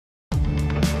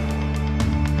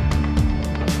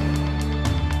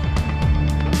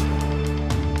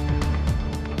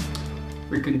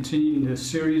We're continuing the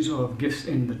series of gifts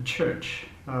in the church.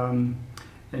 And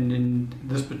in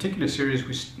this particular series,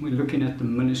 we're looking at the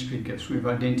ministry gifts. We've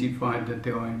identified that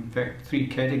there are, in fact, three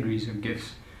categories of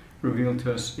gifts revealed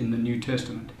to us in the New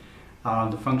Testament.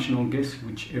 The functional gifts,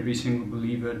 which every single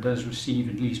believer does receive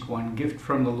at least one gift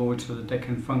from the Lord so that they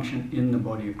can function in the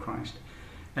body of Christ.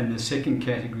 And the second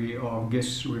category of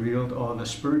gifts revealed are the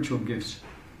spiritual gifts,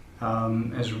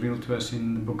 as revealed to us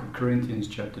in the book of Corinthians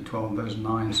chapter 12, verse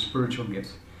 9, spiritual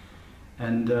gifts.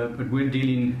 And but we're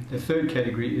dealing, the third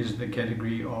category is the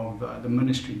category of the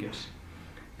ministry gifts.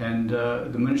 And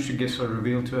the ministry gifts are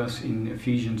revealed to us in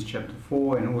Ephesians chapter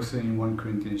 4 and also in 1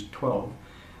 Corinthians 12.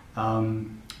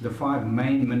 The five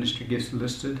main ministry gifts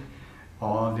listed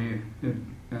are the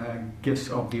gifts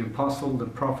of the apostle, the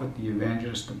prophet, the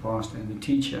evangelist, the pastor, and the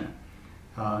teacher,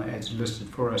 as listed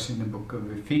for us in the book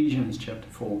of Ephesians chapter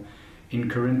 4. In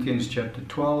Corinthians chapter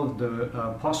 12, the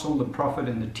apostle, the prophet,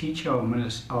 and the teacher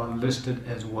are listed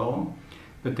as well,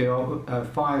 but there are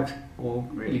five, or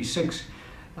really six,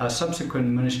 subsequent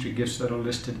ministry gifts that are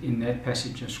listed in that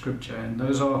passage of scripture, and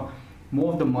those are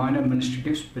more of the minor ministry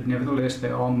gifts, but nevertheless they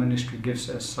are ministry gifts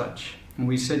as such. And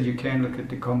we said you can look at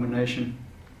the combination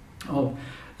of,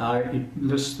 it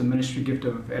lists the ministry gift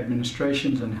of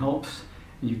administrations and helps.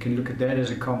 You can look at that as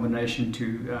a combination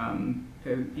to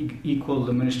equal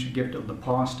the ministry gift of the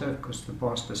pastor, because the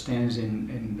pastor stands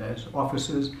in those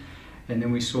offices. And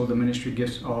then we saw the ministry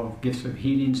gifts of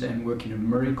healings and working of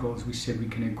miracles. We said we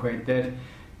can equate that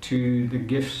to the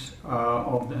gifts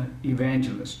of the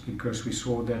evangelist, because we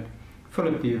saw that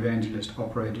Philip the evangelist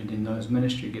operated in those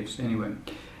ministry gifts anyway.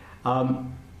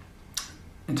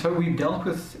 And so we've dealt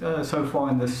with, so far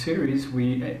in this series,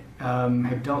 we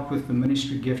have dealt with the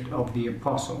ministry gift of the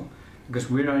apostle, because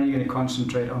we're only going to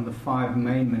concentrate on the five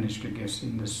main ministry gifts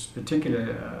in this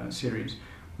particular series,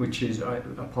 which is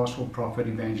apostle, prophet,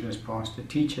 evangelist, pastor,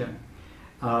 teacher.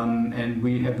 And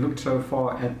we have looked so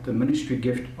far at the ministry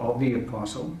gift of the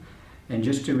apostle. And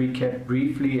just to recap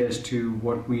briefly as to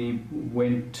what we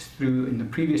went through in the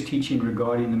previous teaching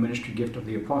regarding the ministry gift of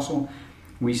the apostle,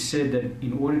 we said that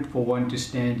in order for one to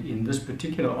stand in this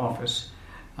particular office,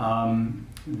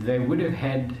 they would have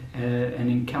had an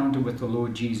encounter with the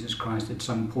Lord Jesus Christ at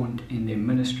some point in their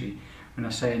ministry. When I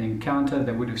say an encounter,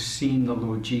 they would have seen the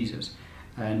Lord Jesus.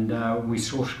 And we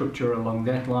saw scripture along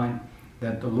that line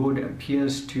that the Lord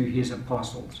appears to his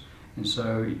apostles. And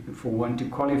so for one to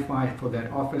qualify for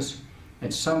that office,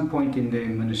 at some point in their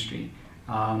ministry,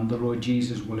 the Lord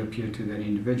Jesus will appear to that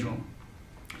individual.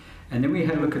 And then we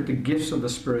had a look at the gifts of the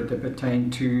Spirit that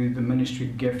pertain to the ministry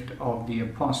gift of the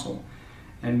apostle.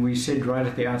 And we said right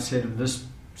at the outset of this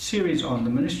series on the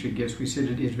ministry gifts, we said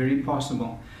it is very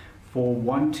possible for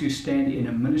one to stand in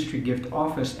a ministry gift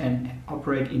office and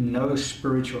operate in no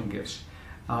spiritual gifts,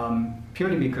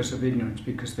 purely because of ignorance,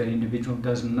 because that individual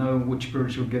doesn't know which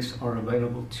spiritual gifts are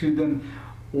available to them,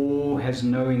 or has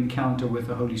no encounter with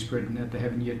the Holy Spirit, and that they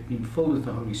haven't yet been filled with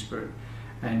the Holy Spirit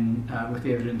and with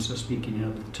the evidence of speaking in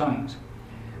other tongues.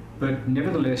 But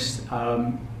nevertheless,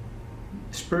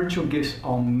 spiritual gifts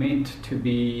are meant to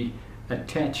be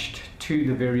attached to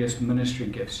the various ministry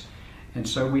gifts. And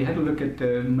so we had a look at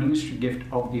the ministry gift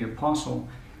of the apostle,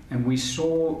 and we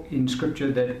saw in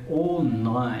scripture that all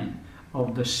nine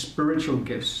of the spiritual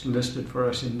gifts listed for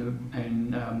us in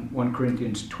 1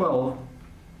 Corinthians 12,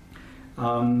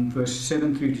 verse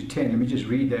 7 through to 10. Let me just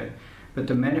read that. But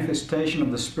the manifestation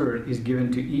of the Spirit is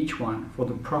given to each one for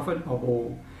the profit of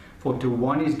all. For to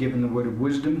one is given the word of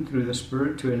wisdom through the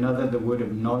Spirit, to another the word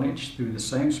of knowledge through the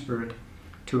same Spirit,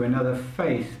 to another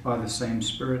faith by the same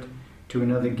Spirit, to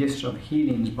another gifts of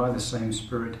healings by the same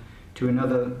Spirit, to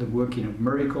another the working of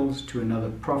miracles, to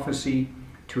another prophecy,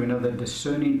 to another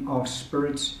discerning of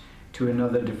spirits, to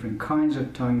another different kinds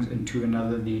of tongues, and to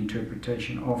another the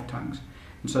interpretation of tongues.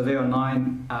 And so there are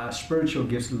nine spiritual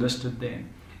gifts listed there.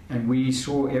 And we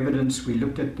saw evidence, we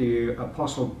looked at the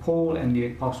Apostle Paul and the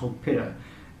Apostle Peter,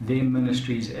 their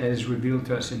ministries as revealed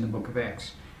to us in the book of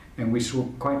Acts. And we saw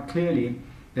quite clearly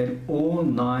that all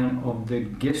nine of the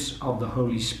gifts of the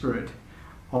Holy Spirit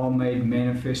are made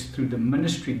manifest through the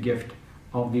ministry gift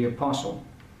of the apostle.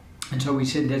 And so we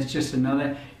said that's just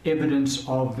another evidence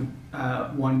of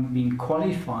one being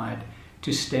qualified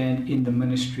to stand in the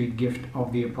ministry gift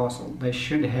of the apostle. They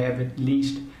should have at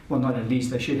least, well not at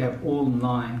least, they should have all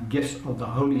nine gifts of the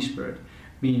Holy Spirit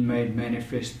being made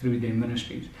manifest through their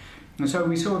ministries. And so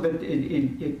we saw that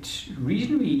it's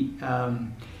reasonably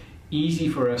easy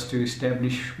for us to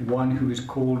establish one who is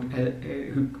called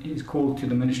to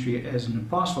the ministry as an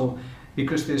apostle,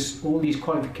 because there's all these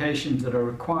qualifications that are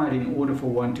required in order for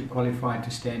one to qualify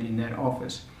to stand in that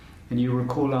office. And you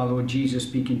recall our Lord Jesus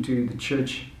speaking to the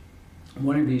church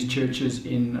one of these churches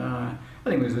in, I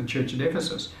think it was the church at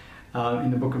Ephesus,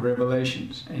 in the book of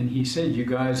Revelations. And he said, you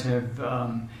guys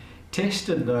have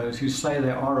tested those who say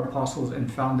they are apostles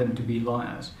and found them to be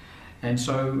liars. And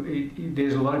so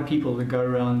there's a lot of people that go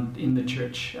around in the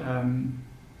church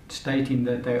stating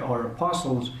that they are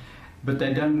apostles, but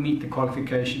they don't meet the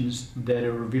qualifications that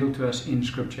are revealed to us in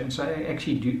Scripture. And so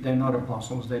actually they're not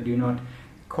apostles. They do not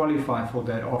qualify for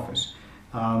that office.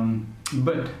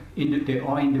 But there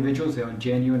are individuals, there are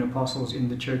genuine apostles in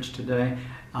the church today,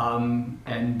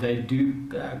 and they do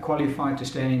qualify to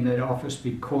stand in that office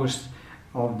because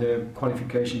of the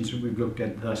qualifications that we've looked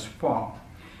at thus far.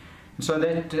 And so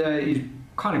that is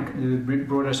kind of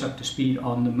brought us up to speed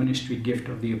on the ministry gift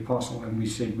of the apostle, and we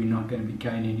said we're not going to be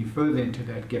going any further into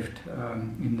that gift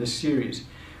in this series.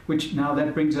 Which now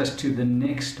that brings us to the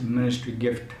next ministry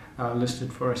gift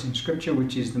listed for us in Scripture,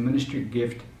 which is the ministry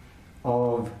gift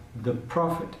of the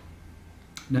prophet.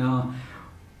 Now,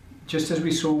 just as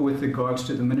we saw with regards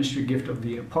to the ministry gift of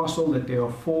the apostle, that there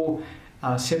are four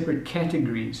separate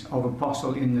categories of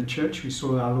apostle in the church. We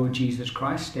saw our Lord Jesus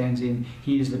Christ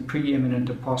he is the preeminent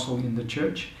apostle in the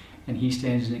church, and he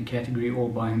stands in a category all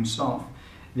by himself.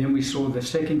 Then we saw the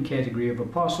second category of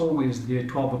apostle was the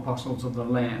 12 apostles of the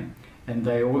Lamb, and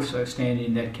they also stand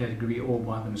in that category all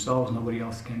by themselves. Nobody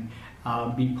else can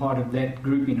be part of that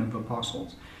grouping of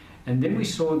apostles. And then we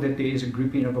saw that there is a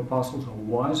grouping of apostles, or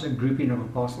was a grouping of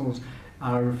apostles,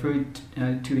 referred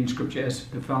to in Scripture as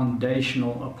the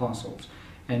foundational apostles.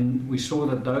 And we saw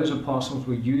that those apostles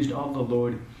were used of the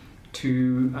Lord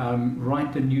to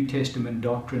write the New Testament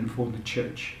doctrine for the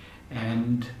church.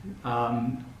 And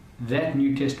that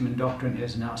New Testament doctrine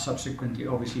has now subsequently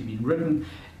obviously been written,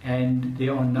 and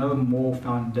there are no more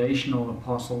foundational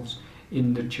apostles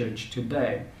in the church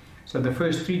today. So the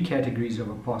first three categories of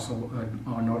apostle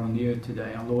are not on the earth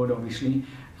today. Our Lord, obviously,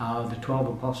 the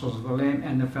 12 apostles of the Lamb,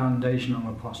 and the foundational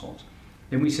apostles.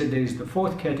 Then we said there is the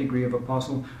fourth category of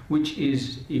apostle, which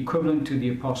is equivalent to the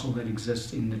apostle that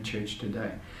exists in the church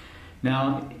today.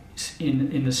 Now,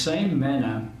 in the same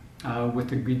manner,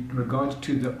 with regards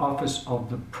to the office of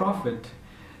the prophet,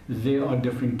 there are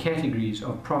different categories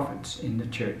of prophets in the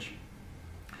church.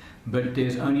 But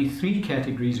there's only three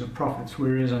categories of prophets,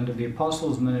 whereas under the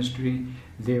apostles' ministry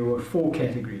there were four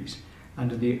categories.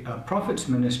 Under the prophet's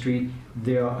ministry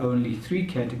there are only three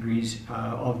categories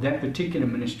of that particular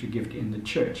ministry gift in the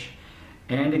church.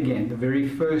 And again, the very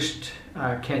first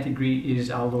category is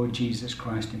our Lord Jesus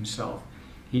Christ himself.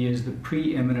 He is the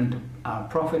preeminent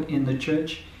prophet in the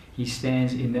church. He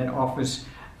stands in that office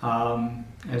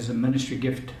as a ministry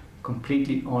gift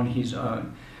completely on his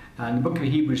own. And the book of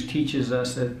Hebrews teaches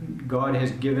us that God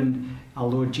has given our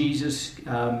Lord Jesus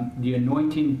the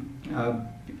anointing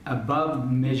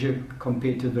above measure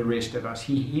compared to the rest of us.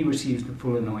 He receives the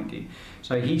full anointing.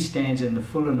 So he stands in the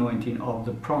full anointing of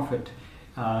the prophet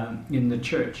in the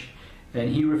church. And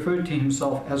he referred to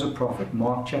himself as a prophet.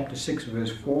 Mark chapter 6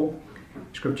 verse 4,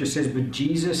 Scripture says, "But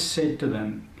Jesus said to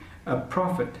them, a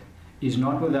prophet is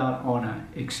not without honor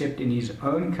except in his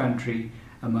own country,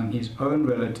 among his own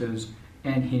relatives,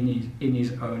 and in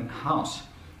his own house."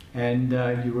 And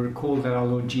you will recall that our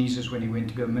Lord Jesus, when he went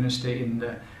to go minister in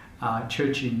the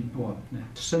church or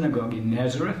synagogue in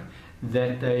Nazareth,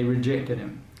 that they rejected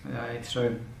him.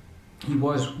 So he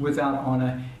was without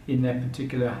honor in that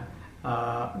particular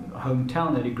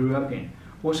hometown that he grew up in.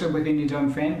 Also within his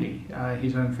own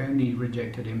family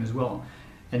rejected him as well.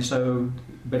 And so,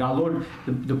 but our Lord,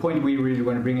 the point we really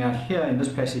want to bring out here in this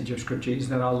passage of Scripture is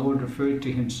that our Lord referred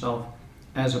to himself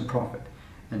as a prophet.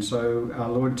 And so our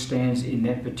Lord stands in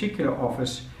that particular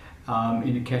office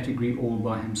in a category all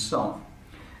by himself.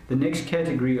 The next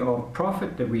category of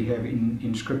prophet that we have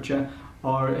in Scripture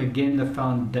are again the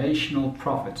foundational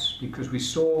prophets, because we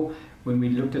saw when we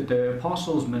looked at the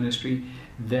apostles' ministry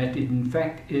that it in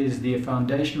fact is the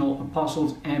foundational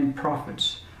apostles and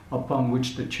prophets upon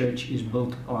which the church is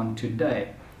built on today.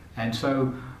 And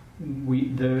so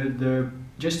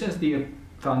just as the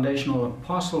foundational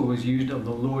apostle was used of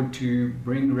the Lord to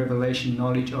bring revelation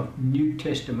knowledge of New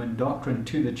Testament doctrine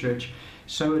to the church,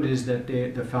 so it is that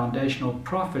the foundational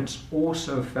prophets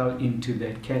also fell into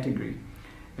that category.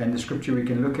 And the scripture we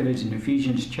can look at it in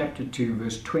Ephesians chapter 2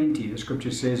 verse 20. The scripture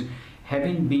says,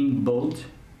 "Having been built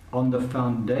on the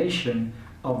foundation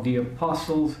of the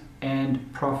apostles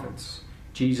and prophets,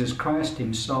 Jesus Christ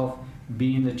himself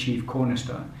being the chief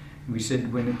cornerstone." We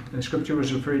said when the scripture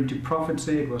was referring to prophets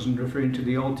there, it wasn't referring to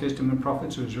the Old Testament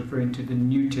prophets, it was referring to the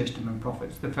New Testament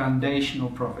prophets, the foundational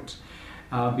prophets,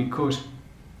 because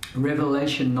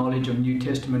revelation knowledge of New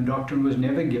Testament doctrine was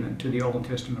never given to the Old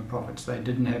Testament prophets. They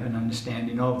didn't have an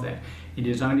understanding of that. It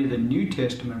is only the New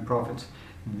Testament prophets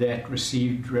that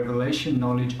received revelation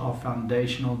knowledge of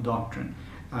foundational doctrine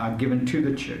given to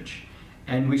the church.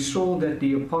 And we saw that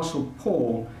the Apostle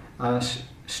Paul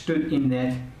stood in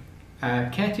that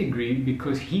category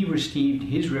because he received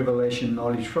his revelation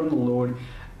knowledge from the Lord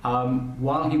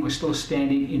while he was still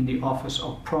standing in the office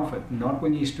of prophet, not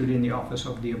when he stood in the office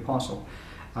of the apostle.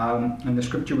 And the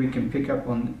scripture we can pick up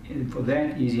on for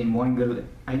that is in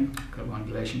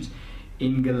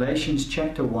Galatians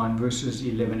chapter 1 verses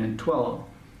 11 and 12.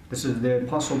 This is the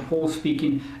Apostle Paul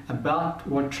speaking about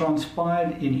what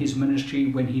transpired in his ministry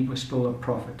when he was still a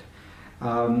prophet.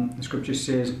 The scripture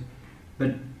says,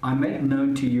 "But I make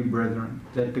known to you, brethren,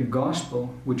 that the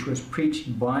gospel which was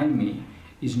preached by me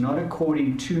is not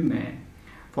according to man.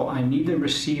 For I neither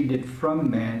received it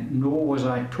from man, nor was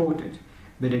I taught it,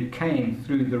 but it came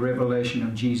through the revelation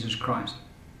of Jesus Christ."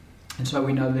 And so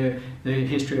we know the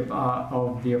history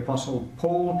of the Apostle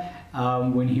Paul.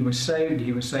 When he was saved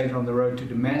on the road to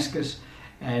Damascus,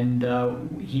 and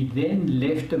he then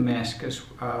left Damascus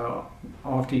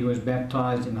after he was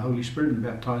baptized in the Holy Spirit and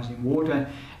baptized in water,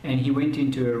 and he went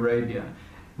into Arabia.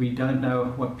 We don't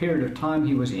know what period of time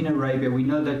he was in Arabia. We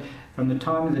know that from the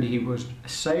time that he was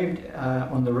saved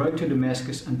on the road to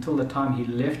Damascus until the time he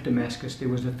left Damascus, there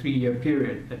was a 3-year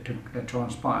period that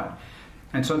transpired.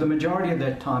 And so the majority of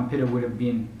that time,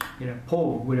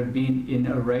 Paul would have been in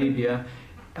Arabia,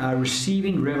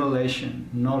 receiving revelation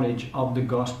knowledge of the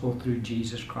gospel through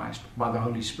Jesus Christ by the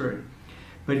Holy Spirit.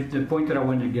 But the point that I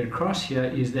wanted to get across here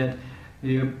is that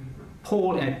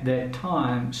Paul at that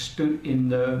time stood in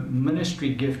the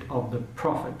ministry gift of the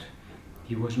prophet.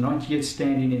 He was not yet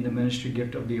standing in the ministry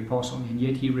gift of the apostle, and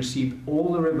yet he received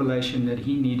all the revelation that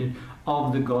he needed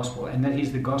of the gospel, and that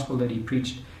is the gospel that he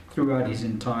preached throughout his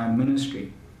entire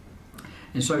ministry.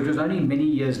 And so it was only many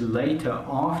years later,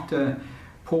 after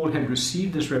Paul had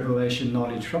received this revelation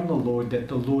knowledge from the Lord, that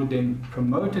the Lord then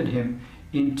promoted him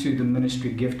into the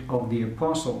ministry gift of the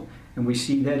apostle. And we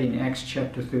see that in Acts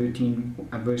chapter 13,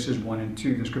 verses 1 and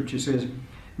 2. The scripture says,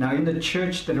 "Now in the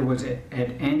church that was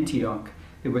at Antioch,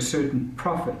 there were certain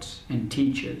prophets and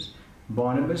teachers,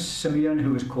 Barnabas, Simeon,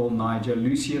 who was called Niger,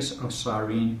 Lucius of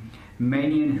Cyrene,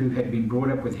 Manaen, who had been brought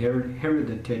up with Herod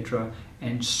the Tetrarch,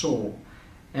 and Saul.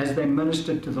 As they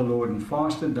ministered to the Lord and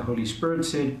fasted, the Holy Spirit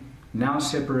said, 'Now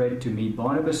separate to me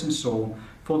Barnabas and Saul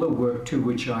for the work to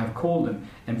which I have called them.'"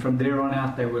 And from there on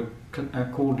out, they were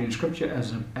called in Scripture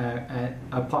as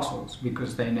apostles,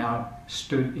 because they now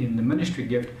stood in the ministry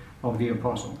gift of the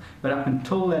apostle. But up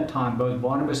until that time, both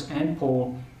Barnabas and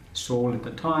Saul at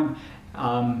the time,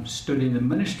 stood in the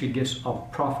ministry gifts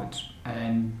of prophets.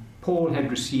 And Paul had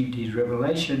received his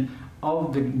revelation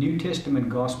of the New Testament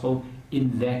gospel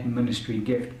in that ministry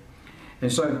gift.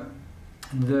 And so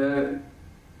the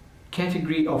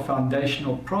category of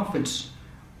foundational prophets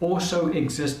also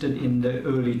existed in the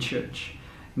early church.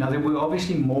 Now, there were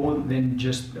obviously more than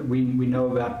just, we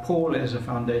know about Paul as a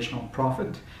foundational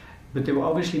prophet, but there were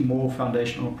obviously more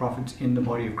foundational prophets in the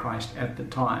body of Christ at the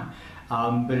time.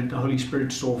 But the Holy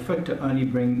Spirit saw fit to only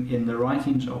bring in the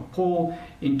writings of Paul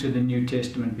into the New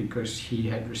Testament, because he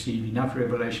had received enough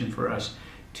revelation for us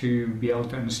to be able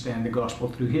to understand the gospel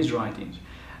through his writings.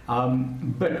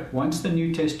 But once the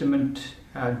New Testament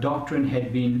doctrine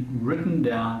had been written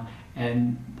down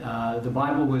and the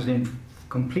Bible was then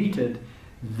completed,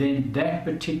 then that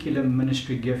particular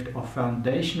ministry gift of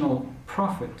foundational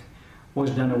prophet was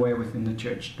done away with in the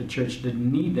church. The church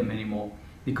didn't need them anymore,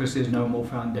 because there's no more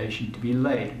foundation to be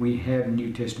laid. We have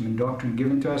New Testament doctrine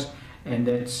given to us, and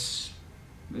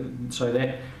so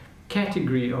that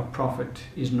category of prophet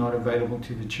is not available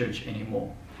to the church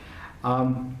anymore.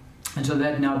 And so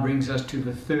that now brings us to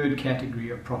the third category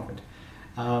of prophet,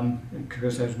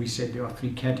 because as we said, there are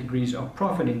 3 categories of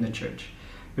prophet in the church.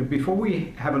 But before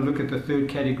we have a look at the third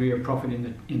category of prophet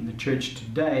in the church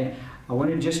today, I want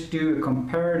to just do a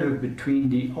comparative between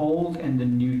the Old and the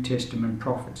New Testament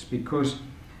prophets, because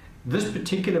this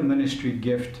particular ministry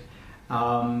gift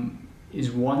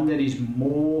is one that is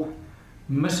more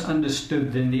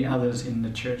misunderstood than the others in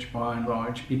the church by and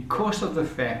large, because of the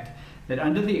fact that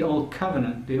under the Old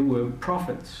Covenant there were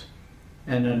prophets,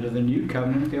 and under the New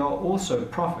Covenant there are also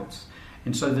prophets.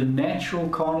 And so the natural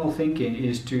carnal thinking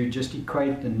is to just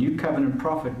equate the New Covenant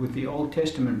prophet with the Old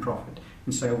Testament prophet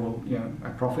and say, well,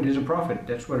 a prophet is a prophet.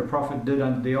 That's what a prophet did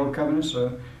under the Old Covenant,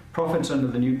 so prophets under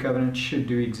the New Covenant should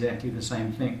do exactly the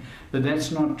same thing. But that's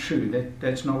not true.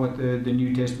 That's not what the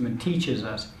New Testament teaches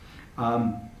us.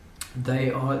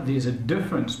 There's a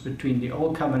difference between the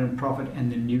Old Covenant prophet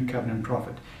and the New Covenant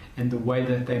prophet, and the way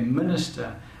that they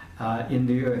minister in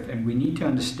the earth. And we need to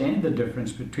understand the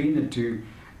difference between the two,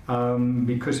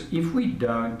 because if we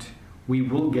don't, we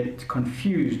will get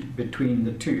confused between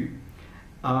the two.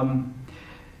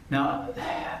 Now,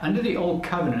 under the Old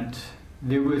Covenant,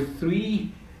 there were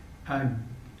three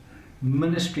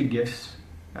ministry gifts.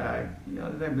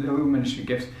 They were ministry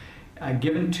gifts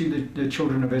given to the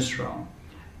children of Israel,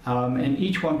 and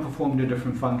each one performed a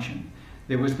different function.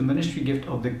 There was the ministry gift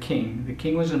of the king. The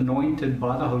king was anointed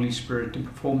by the Holy Spirit to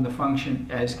perform the function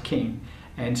as king,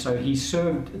 and so he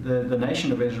served the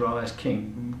nation of Israel as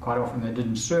king. Quite often they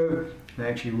didn't serve, they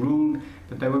actually ruled,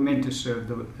 but they were meant to serve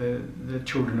the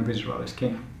children of Israel as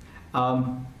king.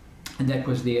 And that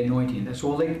was the anointing. That's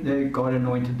all God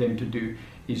anointed them to do,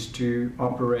 is to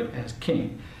operate as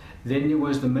king. Then there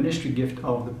was the ministry gift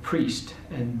of the priest,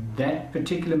 and that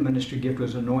particular ministry gift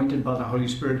was anointed by the Holy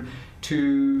Spirit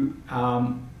to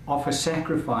offer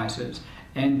sacrifices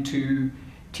and to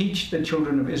teach the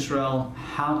children of Israel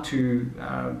how to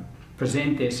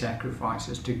present their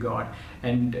sacrifices to God.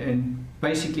 And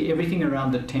basically everything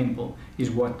around the temple is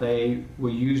what they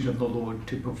were used of the Lord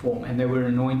to perform, and they were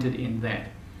anointed in that.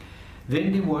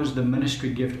 Then there was the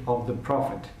ministry gift of the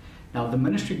prophet. Now, the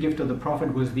ministry gift of the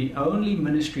prophet was the only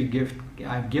ministry gift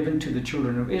given to the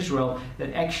children of Israel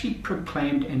that actually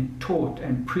proclaimed and taught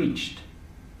and preached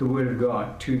the word of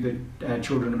God to the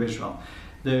children of Israel.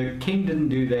 The king didn't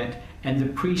do that, and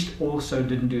the priest also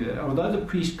didn't do that. Although the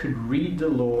priest could read the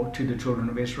law to the children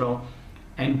of Israel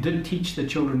and did teach the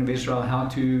children of Israel how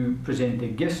to present their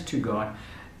gifts to God,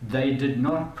 they did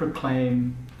not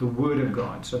proclaim the word of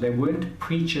God. So they weren't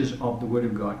preachers of the word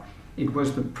of God. It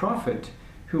was the prophet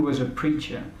who was a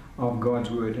preacher of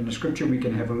God's word. And the scripture we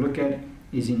can have a look at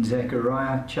is in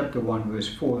Zechariah chapter 1 verse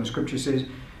 4. The scripture says,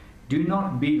 "Do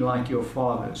not be like your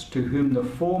fathers, to whom the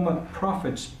former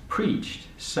prophets preached,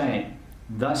 saying,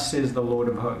 Thus says the Lord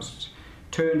of hosts,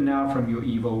 turn now from your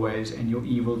evil ways and your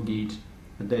evil deeds.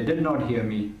 But they did not hear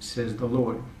me, says the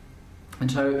Lord."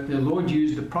 And so the Lord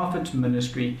used the prophet's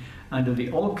ministry under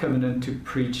the Old Covenant to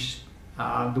preach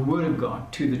the word of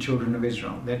God to the children of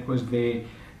Israel. That was their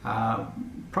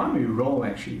primary role,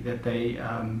 actually, that they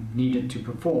needed to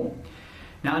perform.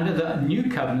 Now, under the New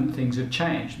Covenant, things have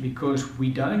changed, because we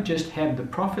don't just have the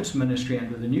prophet's ministry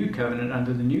under the New Covenant.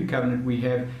 Under the New Covenant, we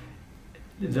have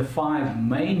the five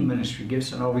main ministry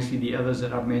gifts, and obviously the others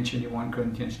that I've mentioned in 1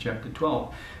 Corinthians chapter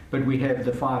 12. But we have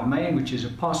the five main, which is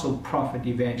apostle, prophet,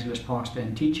 evangelist, pastor,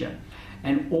 and teacher.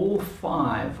 And all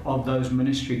five of those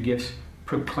ministry gifts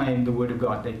proclaim the word of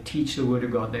God. They teach the word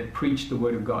of God. They preach the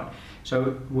word of God.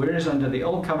 So whereas under the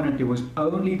Old Covenant there was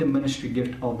only the ministry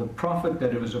gift of the prophet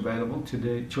that was available to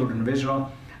the children of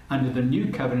Israel, under the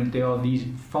New Covenant there are these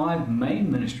five main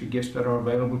ministry gifts that are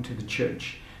available to the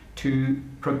church to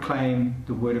proclaim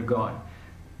the word of God.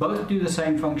 Both do the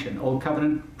same function. Old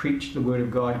Covenant preached the word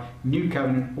of God. New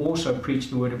Covenant also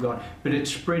preached the word of God. But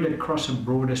it's spread across a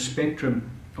broader spectrum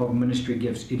of ministry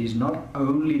gifts. It is not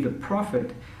only the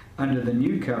prophet under the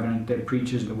New Covenant that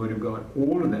preaches the word of God.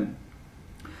 All of them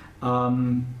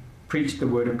preach the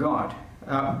word of God.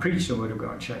 Preach the word of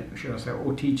God, should I say,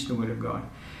 or teach the word of God.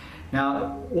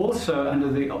 Now, also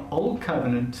under the Old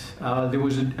Covenant, there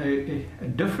was a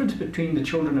difference between the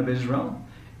children of Israel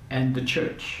and the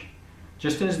church.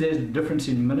 Just as there's a difference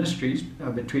in ministries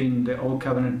between the Old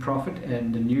Covenant prophet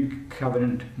and the New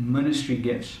Covenant ministry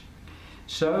gifts,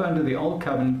 so under the Old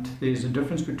Covenant there's a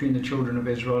difference between the children of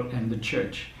Israel and the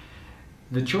church.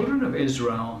 The children of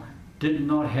Israel did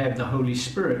not have the Holy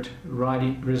Spirit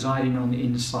residing on the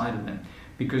inside of them,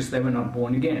 because they were not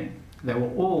born again. They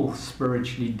were all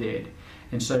spiritually dead.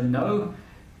 And so no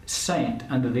saint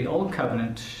under the Old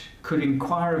Covenant could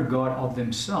inquire of God of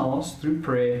themselves through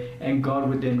prayer, and God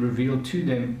would then reveal to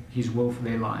them his will for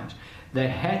their lives. They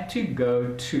had to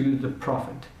go to the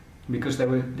prophet, because they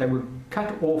were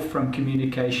cut off from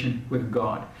communication with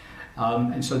God.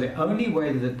 And so the only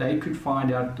way that they could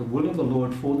find out the will of the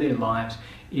Lord for their lives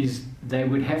is they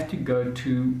would have to go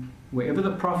to wherever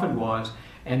the prophet was,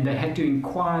 and they had to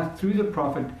inquire through the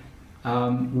prophet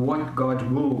what God's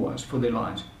will was for their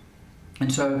lives.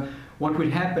 And so what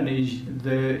would happen is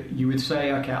you would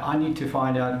say, okay, I need to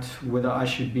find out whether I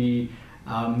should be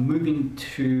moving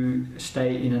to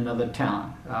stay in another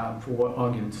town, for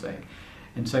argument's sake.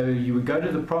 And so you would go to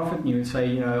the prophet and you would say,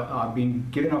 you know, I've been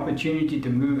given opportunity to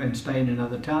move and stay in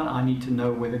another town. I need to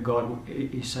know whether God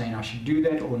is saying I should do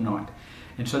that or not.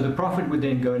 And so the prophet would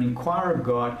then go and inquire of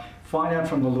God, find out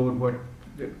from the Lord what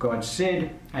God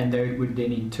said, and they would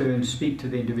then in turn speak to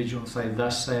the individual and say,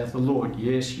 thus saith the Lord,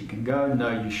 yes, you can go,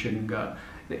 no, you shouldn't go.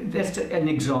 That's an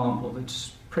example.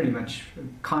 It's pretty much the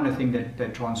kind of thing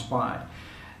that transpired.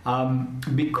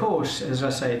 Because, as I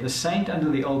say, the saint under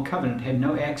the Old Covenant had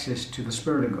no access to the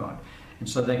Spirit of God, and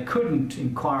so they couldn't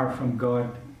inquire from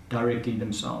God directly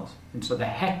themselves. And so they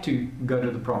had to go to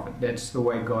the prophet. That's the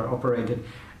way God operated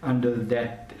under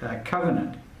that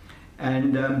covenant.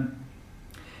 And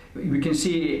we can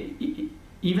see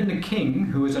even the king,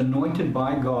 who was anointed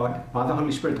by God, by the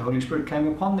Holy Spirit came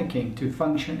upon the king to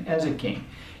function as a king.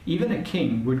 Even a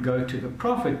king would go to the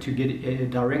prophet to get a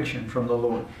direction from the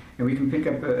Lord. And we can pick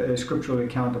up a scriptural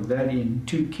account of that in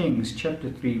 2 Kings chapter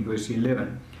 3 verse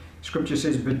 11. Scripture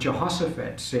says, "But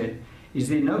Jehoshaphat said, Is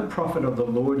there no prophet of the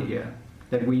Lord here,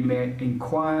 that we may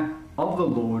inquire of the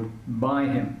Lord by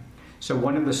him?" So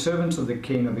one of the servants of the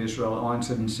king of Israel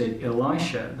answered and said,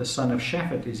 "Elisha, the son of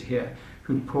Shaphat, is here,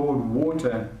 who poured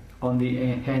water on the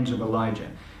hands of Elijah."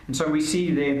 And so we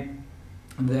see there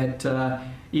that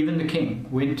even the king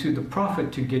went to the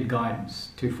prophet to get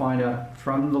guidance, to find out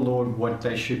from the Lord what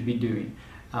they should be doing.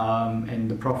 And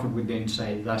the prophet would then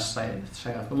say, "Thus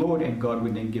saith the Lord," and God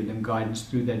would then give them guidance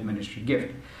through that ministry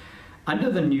gift.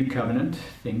 Under the new covenant,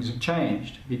 things have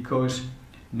changed, because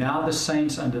now the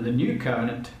saints under the new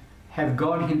covenant have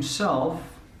God himself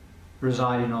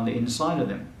residing on the inside of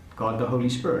them. God the Holy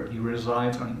Spirit. He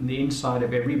resides on the inside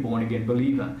of every born-again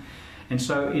believer. And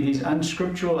so it is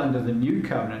unscriptural under the new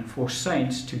covenant for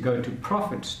saints to go to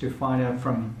prophets to find out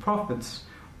from prophets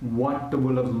what the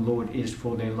will of the Lord is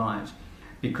for their lives.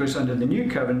 Because under the new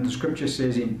covenant, the scripture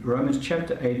says in Romans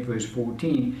chapter 8 verse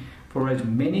 14, "For as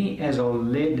many as are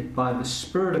led by the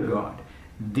Spirit of God,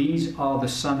 these are the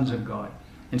sons of God."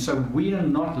 And so we are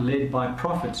not led by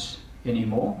prophets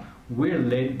anymore. We're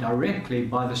led directly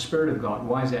by the Spirit of God.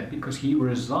 Why is that? Because he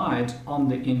resides on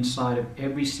the inside of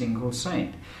every single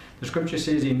saint. The scripture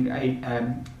says in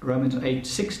Romans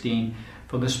 8:16,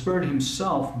 "For the Spirit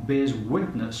himself bears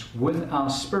witness with our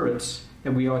spirits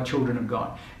that we are children of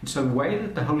God." And so the way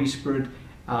that the Holy Spirit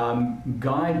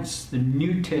guides the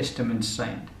New Testament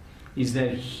saint is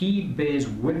that he bears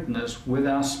witness with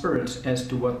our spirits as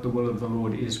to what the will of the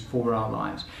Lord is for our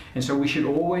lives. And so we should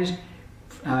always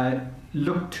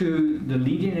look to the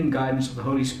leading and guidance of the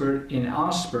Holy Spirit in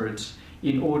our spirits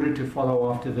in order to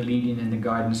follow after the leading and the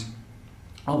guidance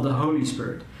of the Holy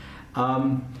Spirit.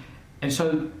 And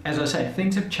so, as I say,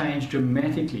 things have changed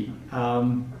dramatically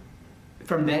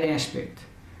from that aspect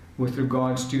with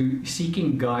regards to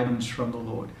seeking guidance from the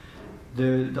Lord.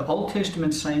 The Old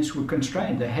Testament saints were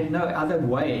constrained. They had no other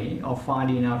way of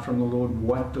finding out from the Lord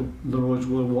what the Lord's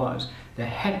will was. They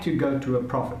had to go to a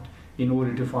prophet in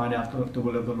order to find out the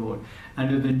will of the Lord.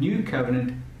 Under the new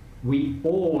covenant, we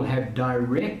all have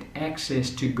direct access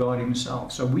to God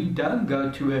himself. So we don't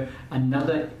go to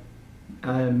another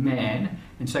man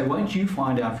and say, "Won't you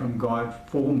find out from God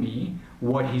for me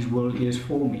what his will is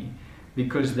for me?"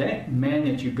 Because that man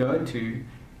that you go to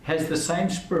has the same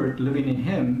Spirit living in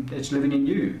him that's living in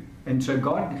you. And so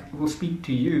God will speak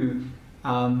to you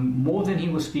more than he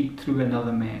will speak through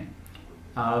another man.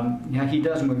 Now he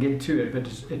doesn't, we'll get to it, but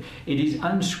it is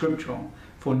unscriptural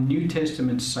for New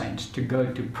Testament saints to go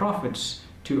to prophets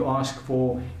to ask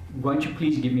for, "Won't you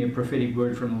please give me a prophetic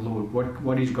word from the Lord?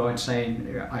 What is God saying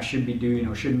I should be doing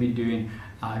or shouldn't be doing?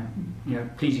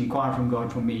 Please inquire from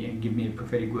God for me and give me a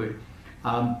prophetic word."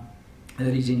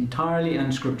 That is entirely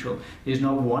unscriptural. There's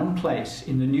not one place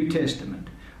in the New Testament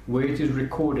where it is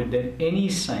recorded that any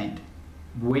saint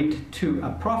went to a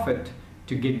prophet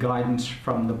to get guidance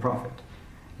from the prophet.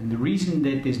 And the reason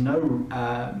that there's no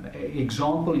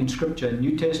example in Scripture,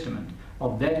 New Testament,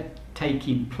 of that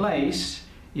taking place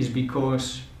is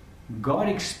because God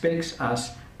expects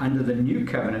us under the new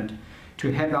covenant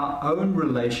to have our own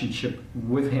relationship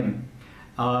with him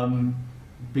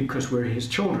because we're his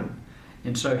children.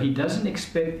 And so he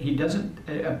doesn't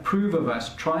approve of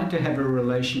us trying to have a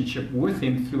relationship with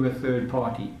him through a third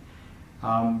party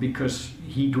because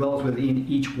he dwells within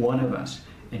each one of us.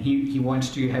 And he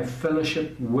wants to have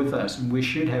fellowship with us, and we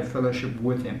should have fellowship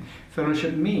with him.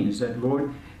 Fellowship means that, Lord,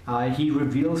 he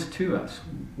reveals to us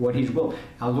what his will.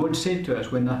 Our Lord said to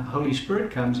us, when the Holy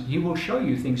Spirit comes, he will show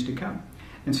you things to come.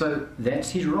 And so that's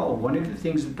his role. One of the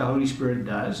things that the Holy Spirit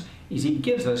does is he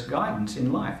gives us guidance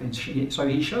in life. And so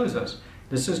he shows us,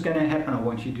 this is going to happen, I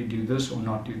want you to do this or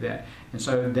not do that. And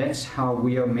so that's how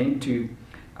we are meant to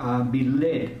be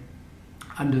led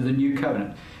under the new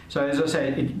covenant. So as I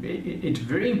say, it's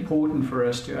very important for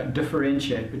us to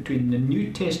differentiate between the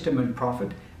New Testament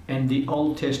prophet and the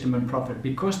Old Testament prophet.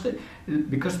 Because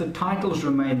the titles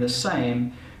remain the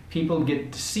same, people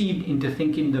get deceived into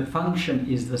thinking the function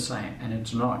is the same, and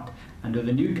it's not. Under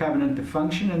the New Covenant, the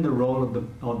function and the role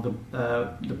of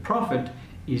the prophet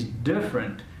is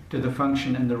different to the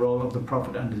function and the role of the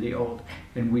prophet under the Old.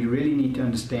 And we really need to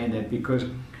understand that, because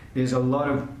there's a lot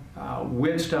of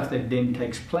weird stuff that then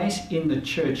takes place in the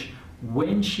church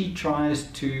when she tries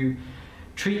to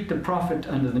treat the prophet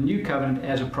under the new covenant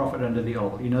as a prophet under the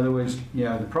old. In other words,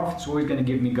 the prophet's always going to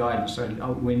give me guidance. So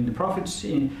when the prophet's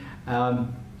in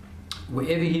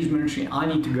wherever he's ministering, I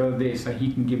need to go there so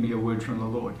he can give me a word from the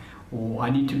Lord. Or I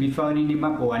need to be phoning him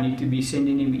up, or I need to be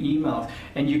sending him emails.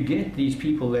 And you get these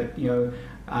people that,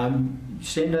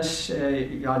 send us, I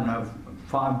don't know,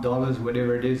 $5,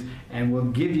 whatever it is, and we'll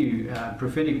give you a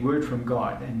prophetic word from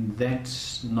God, and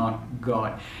that's not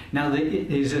God. Now,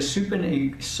 there's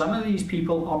some of these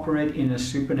people operate in a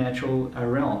supernatural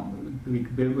realm,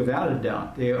 without a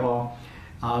doubt. There are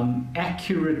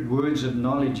accurate words of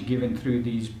knowledge given through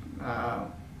these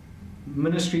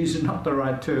ministries, is not the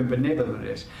right term, but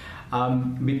nevertheless,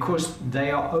 because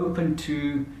they are open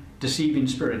to deceiving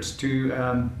spirits,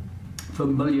 to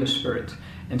familiar spirits.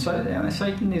 And so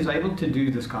Satan is able to do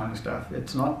this kind of stuff.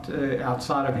 It's not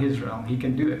outside of his realm. He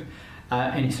can do it.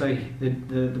 And so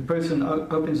the person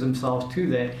opens themselves to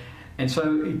that. And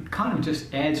so it kind of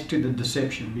just adds to the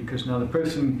deception, because now the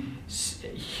person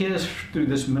hears through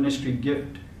this ministry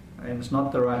gift, and it's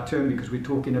not the right term because we're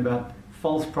talking about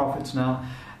false prophets now,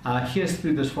 hears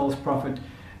through this false prophet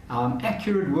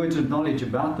accurate words of knowledge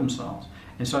about themselves.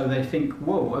 And so they think,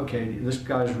 whoa, okay, this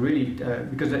guy's really,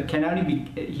 because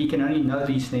he can only know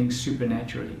these things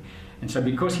supernaturally. And so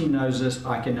because he knows this,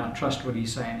 I can now trust what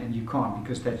he's saying, and you can't,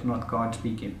 because that's not God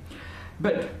speaking.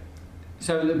 But,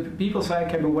 so the people say,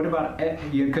 okay, but what about,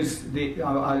 because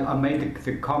I made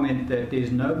the comment that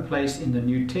there's no place in the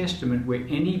New Testament where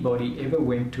anybody ever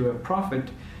went to a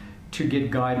prophet to get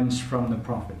guidance from the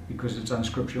prophet, because it's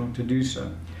unscriptural to do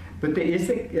so. But there is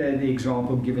the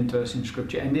example given to us in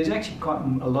Scripture, and there's actually quite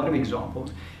a lot of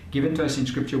examples given to us in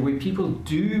Scripture where people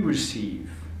do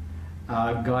receive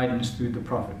guidance through the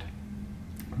prophet.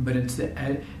 But it's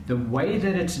the way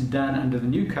that it's done under the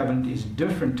new covenant is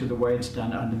different to the way it's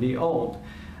done under the old.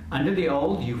 Under the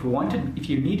old, if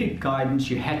you needed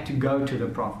guidance, you had to go to the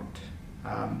prophet.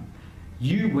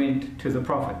 You went to the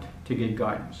prophet to get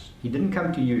guidance. He didn't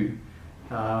come to you.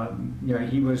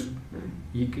 He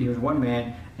was one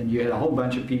man, and you had a whole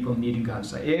bunch of people needing guidance.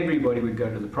 So everybody would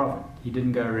go to the prophet. He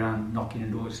didn't go around knocking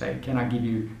on doors saying, "Can I give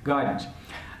you guidance?"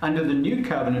 Under the new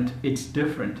covenant, it's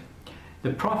different.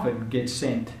 The prophet gets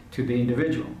sent to the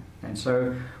individual. And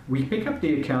so we pick up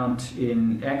the account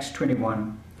in Acts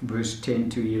 21, verse 10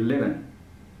 to 11.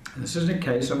 This is a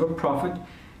case of a prophet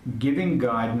giving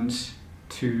guidance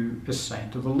to a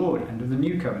saint of the Lord under the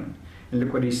new covenant. And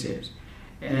look what he says.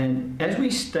 And as we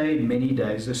stayed many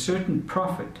days, a certain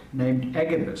prophet named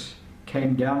Agabus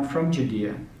came down from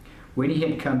Judea. When he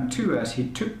had come to us, he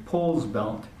took Paul's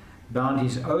belt, bound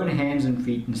his own hands and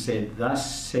feet, and said,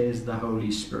 "Thus says the Holy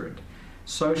Spirit,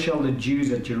 so shall the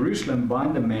Jews at Jerusalem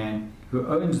bind the man who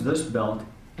owns this belt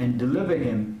and deliver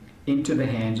him into the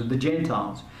hands of the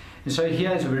Gentiles." And so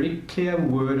here is a very clear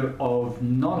word of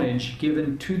knowledge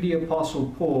given to the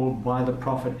Apostle Paul by the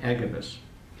prophet Agabus.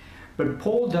 But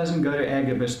Paul doesn't go to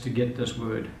Agabus to get this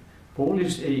word. Paul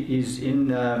is in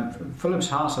Philip's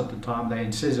house at the time. They're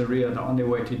in Caesarea. They're on their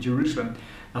way to Jerusalem.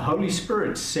 The Holy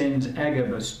Spirit sends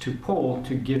Agabus to Paul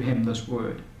to give him this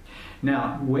word.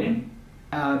 Now, when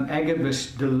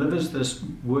Agabus delivers this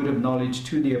word of knowledge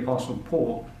to the Apostle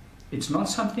Paul, it's no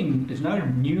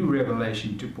new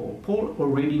revelation to Paul. Paul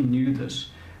already knew this.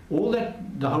 All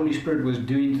that the Holy Spirit was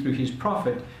doing through his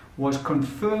prophet was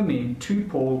confirming to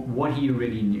Paul what he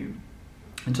already knew.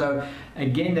 And so,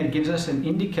 again, that gives us an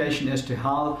indication as to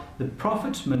how the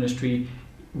prophet's ministry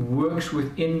works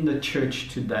within the church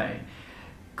today.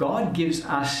 God gives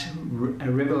us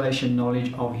a revelation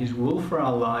knowledge of his will for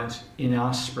our lives in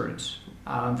our spirits.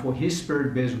 For his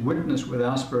spirit bears witness with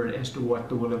our spirit as to what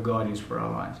the will of God is for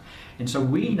our lives. And so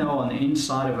we know on the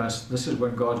inside of us, this is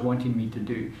what God's wanting me to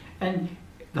do. And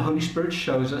the Holy Spirit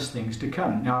shows us things to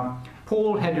come. Now,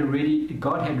 God had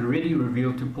already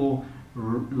revealed to Paul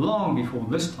long before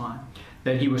this time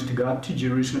that he was to go up to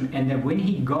Jerusalem, and that when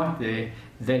he got there,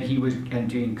 that he was going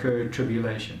to incur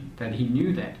tribulation, that he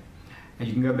knew that. And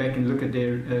you can go back and look at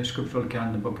their scriptural account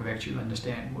in the book of Acts, you'll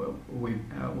understand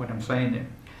what I'm saying there.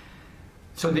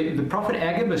 So the prophet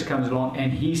Agabus comes along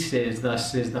and he says,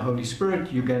 "Thus says the Holy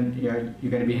Spirit, you're going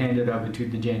to be handed over to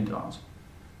the Gentiles."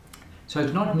 So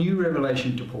it's not new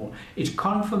revelation to Paul. It's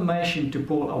confirmation to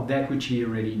Paul of that which he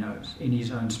already knows in his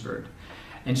own spirit.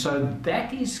 And so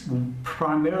that is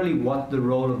primarily what the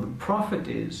role of the prophet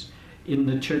is in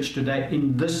the church today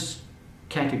in this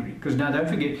category. Because now don't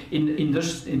forget, in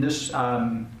this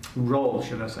role,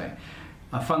 should I say,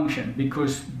 a function,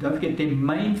 because don't forget the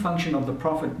main function of the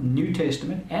prophet, New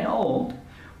Testament and Old,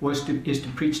 is to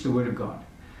preach the Word of God.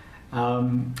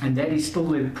 And that is still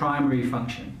the primary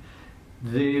function.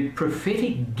 The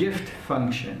prophetic gift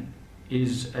function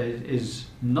is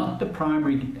not the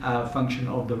primary function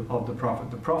of the prophet.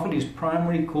 The prophet is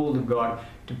primarily called of God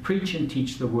to preach and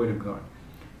teach the word of God.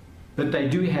 But they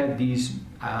do have these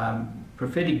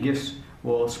prophetic gifts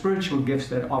or spiritual gifts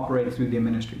that operate through their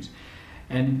ministries.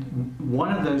 And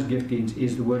one of those giftings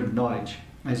is the word of knowledge,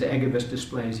 as Agabus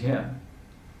displays here.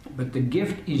 But the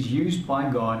gift is used by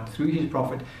God through his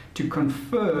prophet to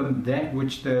confirm that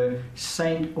which the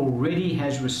saint already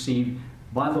has received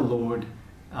by the Lord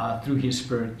through his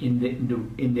spirit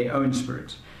in their own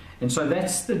spirits. And so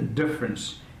that's the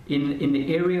difference in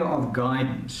the area of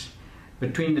guidance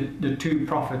between the two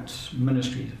prophets'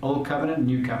 ministries, Old Covenant,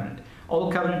 New Covenant.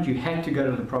 Old Covenant, you had to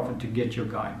go to the prophet to get your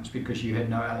guidance because you had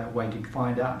no other way to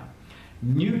find out.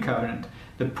 New Covenant,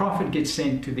 the prophet gets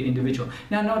sent to the individual.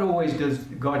 Now, not always does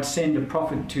God send a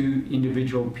prophet to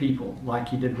individual people like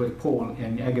he did with Paul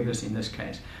and Agabus in this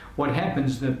case. What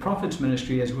happens, the prophet's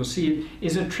ministry, as we'll see it,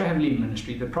 is a traveling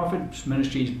ministry. The prophet's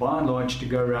ministry is by and large to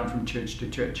go around from church to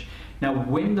church. Now,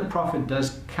 when the prophet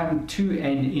does come to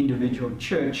an individual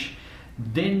church,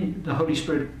 then the Holy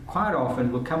Spirit quite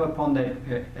often will come upon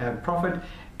that prophet,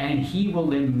 and he will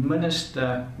then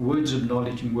minister words of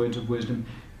knowledge and words of wisdom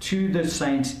to the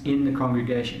saints in the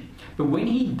congregation. But when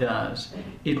he does,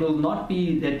 it will not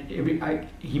be that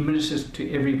he ministers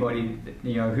to everybody,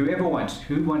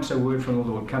 who wants a word from the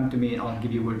Lord, come to me and I'll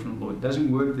give you a word from the Lord. It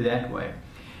doesn't work that way.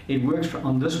 It works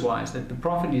on this wise, that the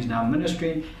prophet is now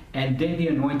ministering, and then the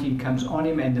anointing comes on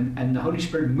him, and the Holy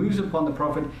Spirit moves upon the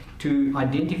prophet to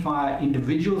identify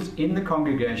individuals in the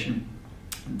congregation.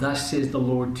 Thus says the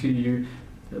Lord to you,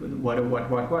 what.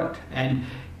 And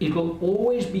it will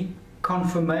always be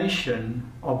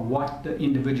confirmation of what the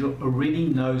individual already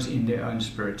knows in their own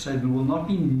spirit. So there will not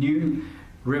be new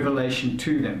revelation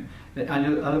to them.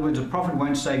 In other words, a prophet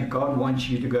won't say, God wants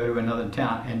you to go to another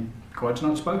town, and God's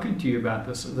not spoken to you about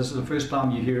this. This is the first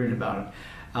time you're hearing about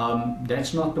it.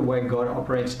 That's not the way God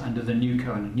operates under the New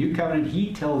Covenant. New Covenant,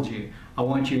 he tells you, I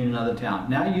want you in another town.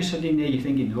 Now you're sitting there, you're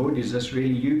thinking, Lord, is this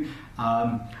really you?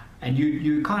 And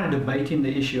you're kind of debating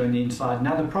the issue on the inside.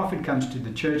 Now the prophet comes to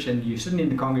the church, and you're sitting in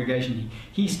the congregation.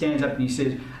 He stands up and he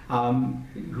says,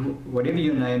 whatever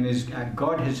your name is,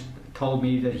 God has told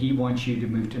me that he wants you to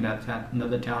move to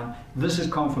another town. This is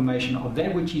confirmation of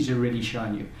that which he's already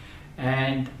shown you.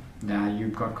 And now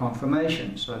you've got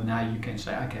confirmation. So now you can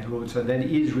say, okay, Lord, so that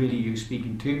is really you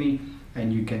speaking to me,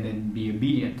 and you can then be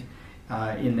obedient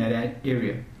in that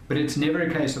area. But it's never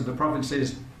a case of the prophet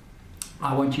says,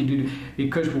 I want you to do,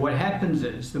 because what happens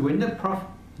is that when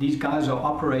these guys are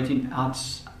operating out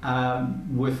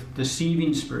with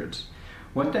deceiving spirits,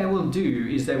 what they will do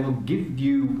is they will give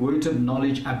you words of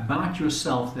knowledge about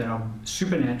yourself that are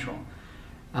supernatural.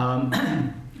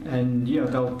 And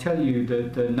they'll tell you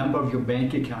the number of your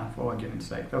bank account, for argument's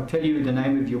sake. They'll tell you the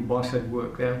name of your boss at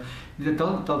work.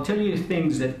 They'll tell you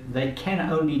things that they can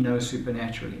only know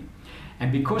supernaturally.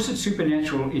 And because it's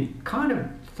supernatural, it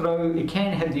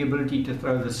can have the ability to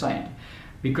throw the saint.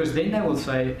 Because then they will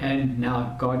say, and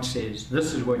now God says,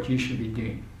 this is what you should be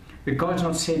doing. But God's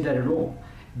not said that at all.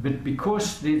 But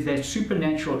because there's that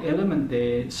supernatural element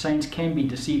there, saints can be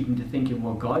deceived into thinking,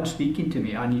 well, God's speaking to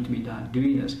me, I need to be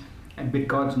doing this. But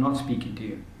God's not speaking to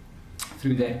you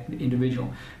through that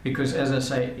individual. Because as I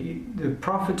say, the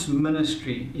prophet's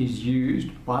ministry is used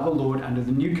by the Lord under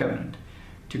the New Covenant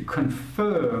to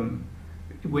confirm,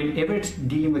 whenever it's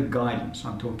dealing with guidance,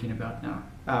 I'm talking about now,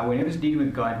 whenever it's dealing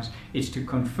with guidance, it's to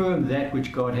confirm that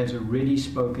which God has already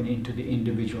spoken into the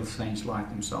individual saints like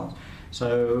themselves.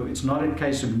 So it's not a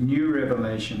case of new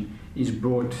revelation is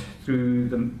brought through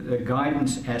the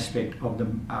guidance aspect of the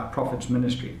prophet's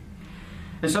ministry.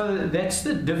 And so that's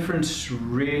the difference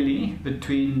really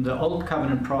between the Old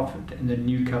Covenant prophet and the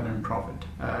New Covenant prophet.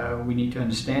 We need to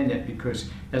understand that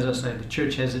because, as I say, the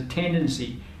church has a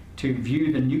tendency to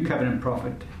view the New Covenant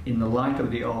prophet in the light of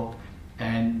the Old,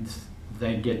 and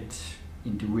they get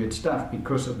into weird stuff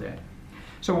because of that.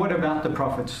 So what about the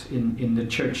prophets in the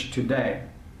church today?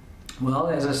 Well,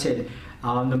 as I said,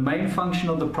 the main function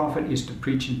of the prophet is to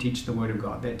preach and teach the Word of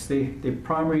God. That's their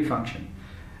primary function.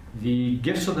 The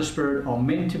gifts of the Spirit are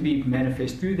meant to be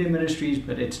manifest through their ministries,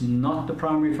 but it's not the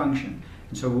primary function.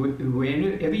 And so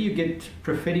whenever you get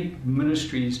prophetic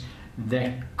ministries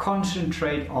that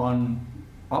concentrate on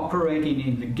operating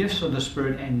in the gifts of the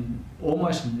Spirit and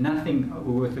almost nothing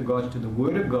with regards to the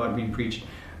Word of God being preached,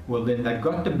 well, then they've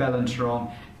got the balance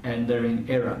wrong and they're in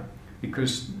error.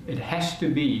 Because it has to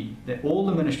be that all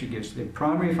the ministry gifts, their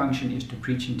primary function is to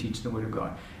preach and teach the Word of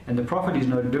God. And the prophet is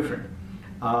no different.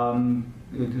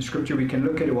 The scripture we can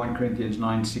look at 1 Corinthians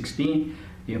 9:16,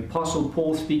 the Apostle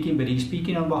Paul speaking, but he's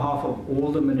speaking on behalf of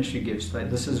all the ministry gifts.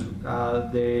 This is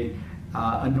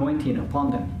anointing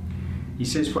upon them. He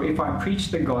says, "For if I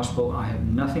preach the gospel, I have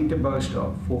nothing to boast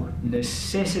of, for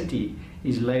necessity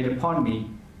is laid upon me.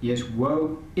 Yes,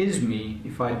 woe is me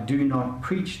if I do not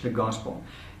preach the gospel."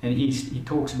 And he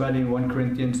talks about in 1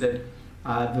 Corinthians that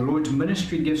the Lord's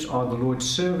ministry gifts are the Lord's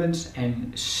servants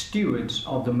and stewards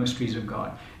of the mysteries of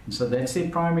God. And so that's their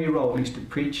primary role, is to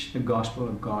preach the gospel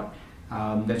of God.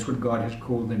 That's what God has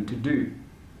called them to do.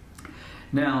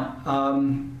 Now,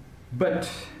 but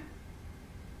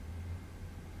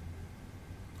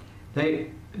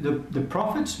the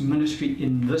prophet's ministry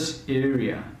in this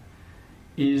area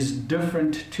is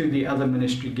different to the other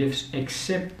ministry gifts,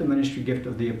 except the ministry gift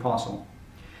of the apostle,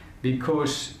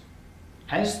 because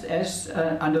as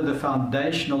under the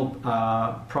foundational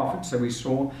prophets that we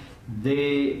saw,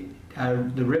 the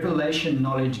revelation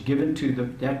knowledge given to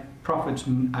that prophet's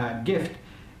gift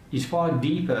is far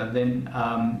deeper than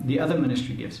the other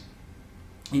ministry gifts,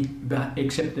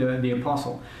 except the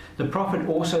apostle. The prophet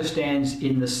also stands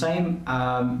in the same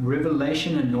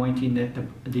revelation anointing that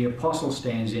the apostle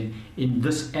stands in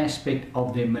this aspect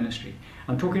of their ministry.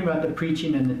 I'm talking about the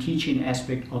preaching and the teaching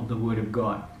aspect of the Word of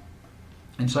God.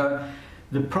 And so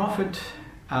the prophet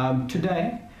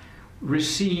today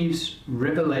receives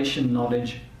revelation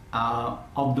knowledge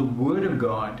of the Word of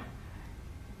God,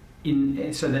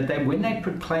 so that when they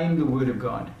proclaim the Word of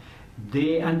God,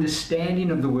 their understanding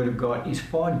of the Word of God is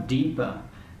far deeper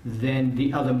than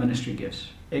the other ministry gifts,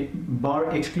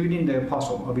 excluding the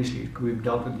apostle. Obviously, we've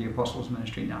dealt with the apostle's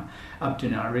ministry now, up to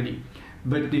now already.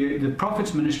 But the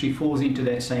prophet's ministry falls into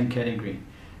that same category.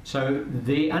 So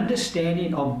the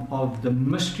understanding of the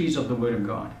mysteries of the Word of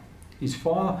God is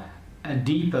far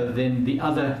deeper than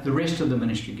the rest of the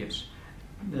ministry gifts,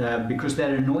 because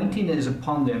that anointing is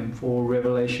upon them for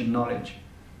revelation knowledge.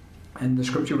 And the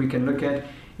scripture we can look at,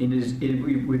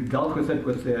 we've dealt with it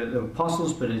with the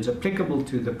apostles, but it's applicable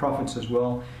to the prophets as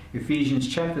well. Ephesians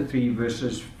chapter 3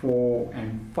 verses 4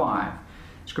 and 5.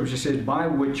 Scripture says, "By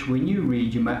which when you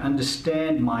read, you may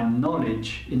understand my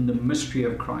knowledge in the mystery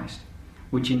of Christ,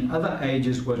 which in other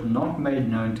ages was not made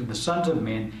known to the sons of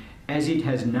men, as it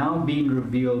has now been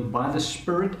revealed by the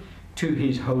Spirit to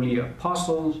his holy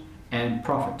apostles and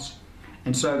prophets."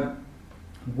 And so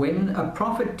when a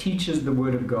prophet teaches the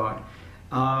Word of God,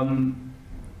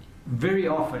 very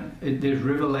often there's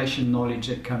revelation knowledge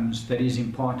that is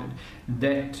imparted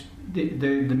that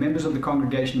the members of the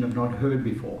congregation have not heard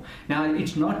before. Now,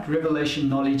 it's not revelation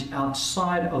knowledge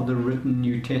outside of the written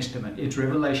New Testament. It's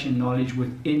revelation knowledge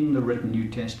within the written New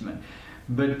Testament.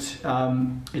 But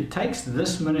it takes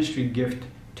this ministry gift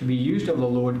to be used of the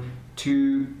Lord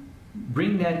to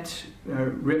bring that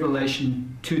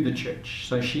revelation to the church,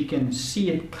 so she can see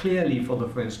it clearly for the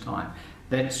first time.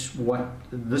 That's what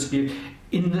this gives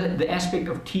in the aspect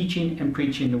of teaching and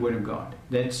preaching the Word of God.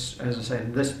 That's, as I say,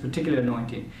 this particular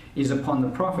anointing is upon the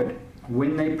prophet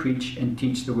when they preach and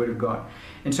teach the Word of God.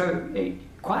 And so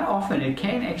quite often it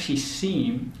can actually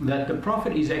seem that the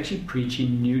prophet is actually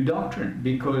preaching new doctrine,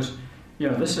 because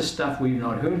this is stuff we've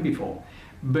not heard before.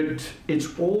 But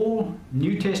it's all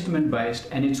New Testament based,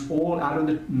 and it's all out of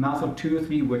the mouth of 2 or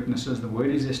 3 witnesses. The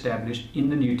word is established in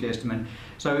the New Testament.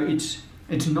 So it's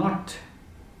not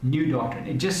new doctrine.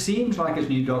 It just seems like it's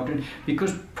new doctrine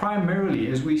because primarily,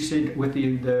 as we said with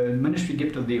the ministry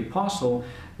gift of the apostle,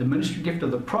 the ministry gift of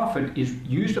the prophet is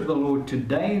used of the Lord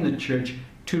today in the church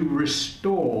to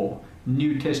restore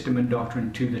New Testament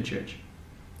doctrine to the church.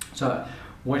 So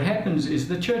what happens is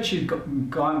the church has been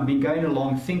going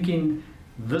along thinking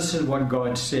this is what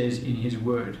God says in His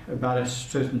Word about a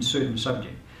certain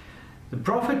subject. The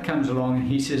prophet comes along and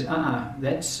he says,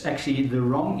 that's actually the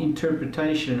wrong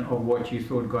interpretation of what you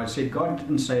thought God said. God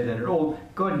didn't say that at all.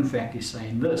 God, in fact, is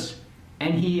saying this.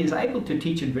 And he is able to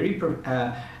teach it very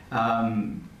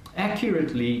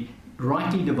accurately,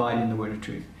 rightly dividing the word of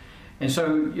truth. And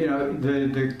so,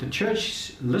 the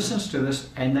church listens to this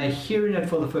and they're hearing it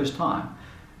for the first time.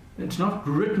 It's not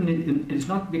written, it's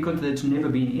not because it's never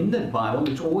been in the Bible,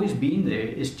 it's always been there.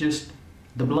 It's just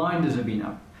the blinders have been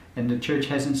up and the church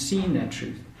hasn't seen that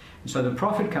truth. And so the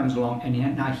prophet comes along and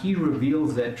now he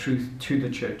reveals that truth to the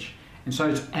church. And so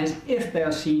it's as if they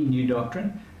are seeing new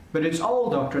doctrine, but it's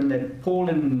old doctrine that Paul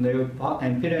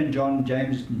and Peter and John,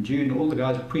 James and Jude, all the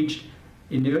guys preached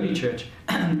in the early church.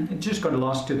 It just got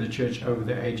lost to the church over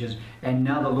the ages, and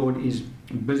now the Lord is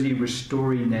busy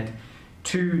restoring that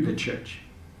to the church.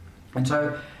 And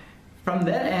so from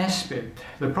that aspect,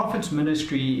 the prophet's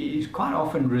ministry is quite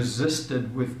often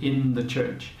resisted within the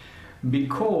church,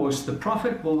 because the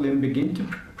prophet will then begin to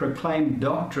proclaim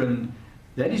doctrine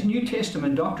that is New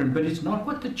Testament doctrine, but it's not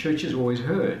what the church has always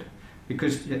heard.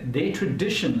 because their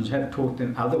traditions have taught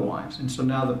them otherwise. And so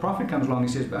now the prophet comes along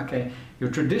and says, okay, your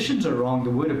traditions are wrong, the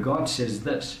word of God says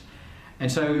this. And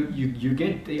so you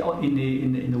get,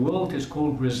 in the world, it's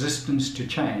called resistance to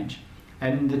change.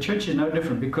 And the church is no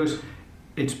different, because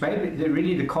they're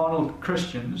really the carnal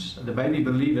Christians, the baby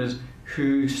believers,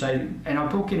 who say, and I'm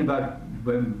talking about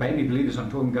baby believers, I'm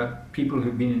talking about people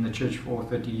who've been in the church for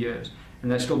 30 years,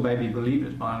 and they're still baby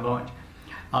believers by and large.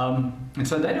 And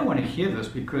so they don't want to hear this,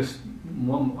 because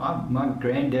my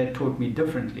granddad taught me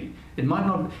differently. It might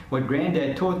not, what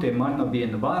granddad taught them might not be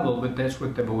in the Bible, but that's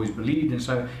what they've always believed. And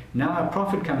so now a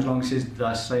prophet comes along and says,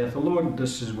 thus saith the Lord,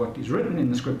 this is what is written in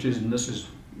the scriptures, and this is,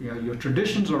 your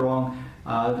traditions are wrong,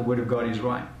 the word of God is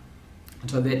right. And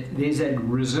so there's that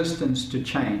resistance to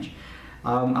change.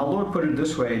 Our Lord put it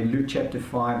this way in Luke chapter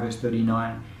 5 verse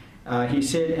 39. He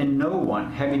said, and no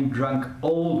one, having drunk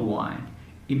old wine,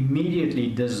 immediately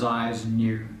desires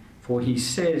new, for he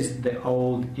says the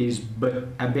old is better.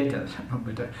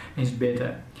 Is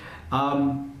better.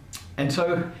 And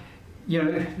so,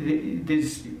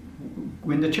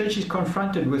 when the church is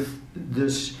confronted with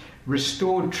this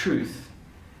restored truth,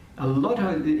 a lot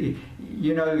of,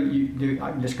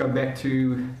 let's go back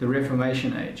to the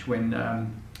Reformation age, when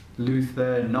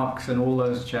Luther, Knox, and all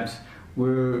those chaps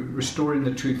were restoring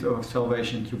the truth of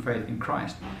salvation through faith in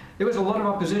Christ. There was a lot of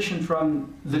opposition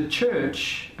from the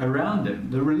church around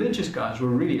them. The religious guys were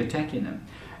really attacking them,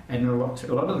 and a lot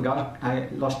of the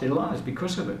guys lost their lives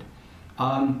because of it.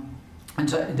 And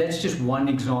so that's just one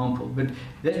example, but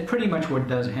that's pretty much what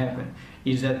does happen,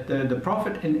 is that the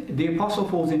prophet, and the apostle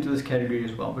falls into this category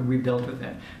as well, but we've dealt with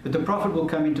that. But the prophet will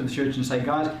come into the church and say,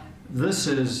 guys, this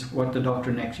is what the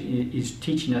doctrine actually is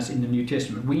teaching us in the New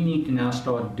Testament. We need to now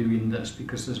start doing this,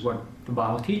 because this is what the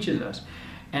Bible teaches us.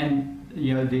 And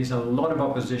there's a lot of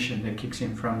opposition that kicks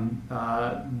in from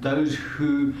those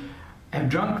who have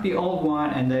drunk the old wine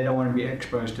and they don't want to be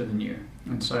exposed to the new.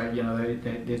 And so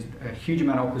there's a huge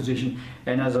amount of opposition.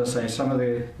 And as I say, some of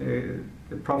the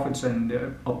prophets and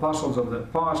the apostles of the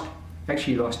past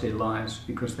actually lost their lives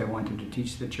because they wanted to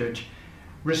teach the church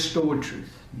restored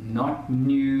truth, not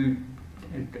new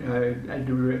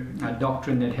a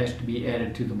doctrine that has to be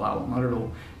added to the Bible. Not at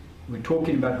all. We're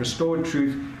talking about restored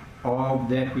truth of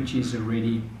that which is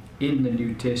already in the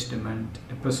New Testament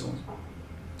epistles.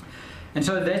 And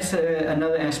so that's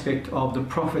another aspect of the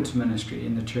prophet's ministry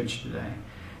in the church today.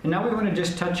 And now we want to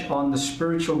just touch on the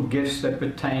spiritual gifts that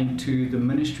pertain to the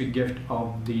ministry gift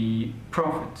of the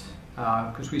prophet.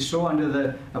 Because we saw under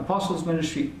the apostles'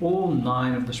 ministry, all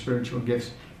 9 of the spiritual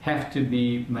gifts have to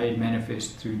be made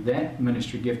manifest through that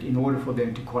ministry gift in order for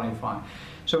them to qualify.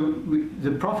 So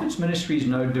the prophet's ministry is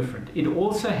no different. It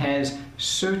also has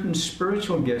certain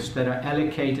spiritual gifts that are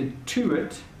allocated to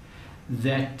it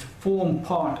that form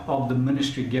part of the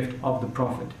ministry gift of the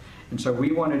prophet. And so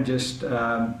we want to just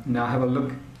now have a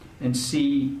look and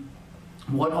see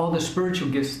what are the spiritual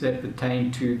gifts that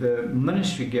pertain to the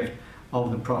ministry gift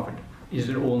of the prophet. Is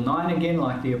it all 9 again,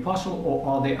 like the apostle, or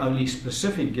are there only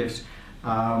specific gifts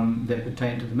that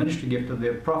pertain to the ministry gift of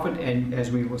the prophet? And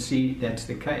as we will see, that's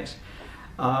the case.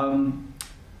 In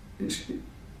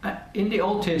the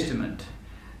Old Testament,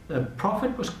 the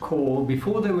prophet was called,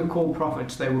 before they were called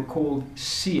prophets, they were called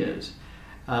seers.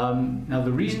 Now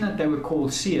the reason that they were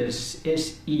called seers,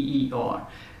 S-E-E-R,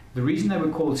 the reason they were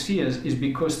called seers is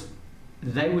because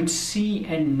they would see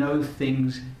and know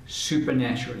things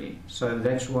supernaturally. So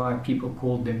that's why people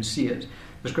called them seers.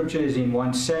 The scripture is in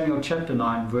 1 Samuel chapter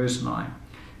 9 verse 9.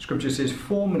 Scripture says,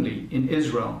 formerly in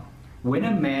Israel, when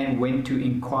a man went to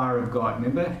inquire of God,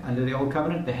 remember under the old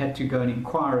covenant they had to go and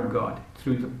inquire of God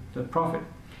through the prophet,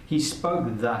 he spoke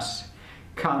thus,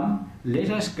 come, let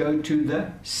us go to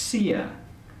the seer,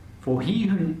 for he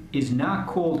who is now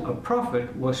called a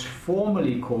prophet was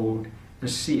formerly called a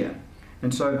seer.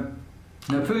 And so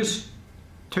the first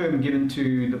term given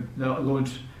to the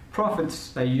Lord's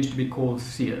prophets, they used to be called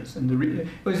seers. And it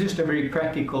was just a very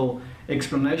practical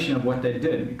explanation of what they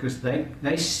did, because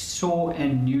they saw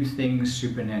and knew things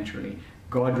supernaturally.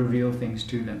 God revealed things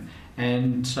to them.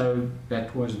 And so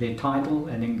that was their title,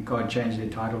 and then God changed their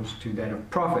titles to that of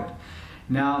prophet.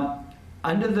 Now,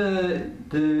 under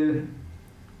the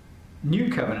New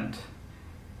Covenant,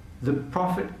 the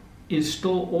prophet is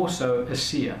still also a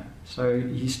seer. So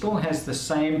he still has the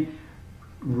same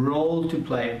role to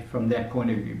play from that point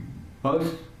of view.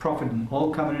 Both prophet in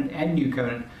Old Covenant and New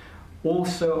Covenant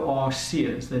also are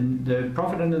seers. The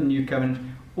prophet under the New Covenant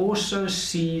also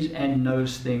sees and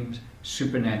knows things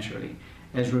supernaturally,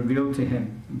 as revealed to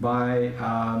him by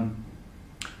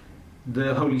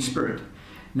the Holy Spirit.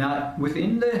 Now,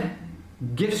 within the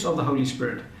gifts of the Holy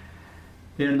Spirit,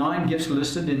 There are 9 gifts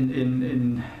listed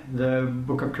in the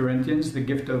book of Corinthians: the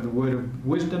gift of the word of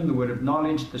wisdom, the word of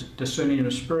knowledge, the discerning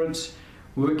of spirits,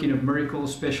 working of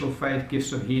miracles, special faith,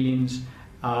 gifts of healings,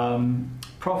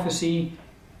 prophecy,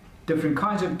 different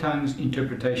kinds of tongues,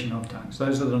 interpretation of tongues.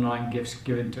 Those are the 9 gifts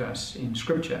given to us in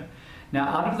Scripture. Now,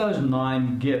 out of those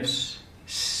 9 gifts,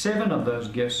 7 of those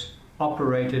gifts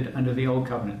operated under the Old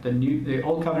Covenant. The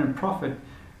Old Covenant prophet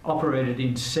operated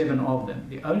in 7 of them.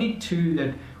 The only 2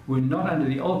 that were not under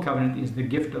the Old Covenant is the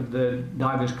gift of the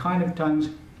diverse kind of tongues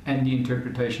and the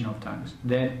interpretation of tongues.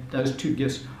 Those 2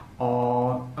 gifts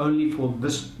are only for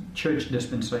this church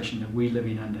dispensation that we live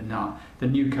in under now, the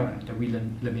new covenant that we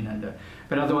live in under.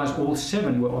 But otherwise, all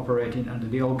 7 were operating under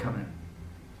the Old Covenant.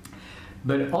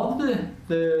 But of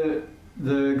the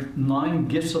 9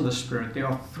 gifts of the Spirit, there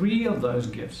are 3 of those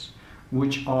gifts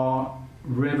which are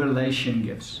revelation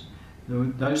gifts.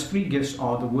 Those 3 gifts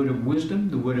are the word of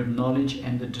wisdom, the word of knowledge,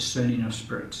 and the discerning of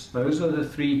spirits. Those are the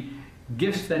 3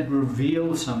 gifts that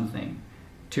reveal something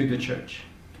to the church.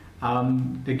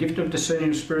 The gift of discerning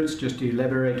of spirits, just to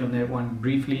elaborate on that one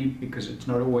briefly, because it's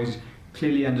not always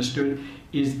clearly understood,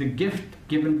 is the gift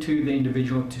given to the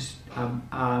individual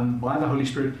by the Holy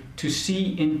Spirit to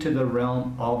see into the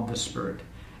realm of the Spirit.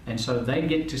 And so they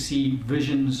get to see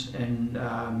visions and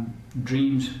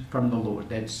dreams from the Lord.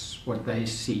 That's what they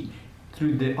see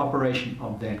through the operation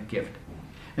of that gift.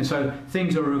 And so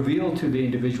things are revealed to the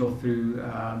individual through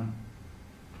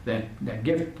that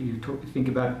gift. You think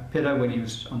about Peter when he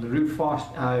was on the roof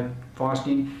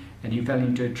fasting, and he fell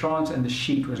into a trance, and the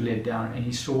sheet was let down, and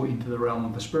he saw into the realm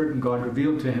of the Spirit, and God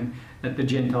revealed to him that the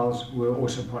Gentiles were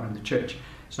also part of the church.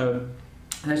 So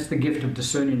that's the gift of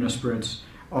discerning of spirits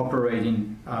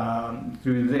operating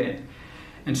through that.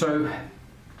 And so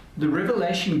the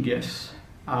revelation gifts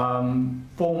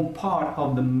form part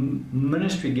of the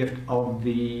ministry gift of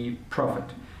the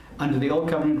prophet. Under the Old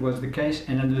Covenant was the case,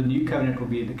 and under the New Covenant will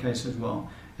be the case as well.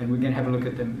 And we're going to have a look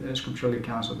at the scriptural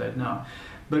accounts of that now.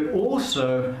 But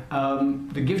also,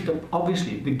 the gift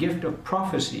of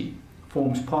prophecy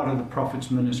forms part of the prophet's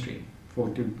ministry.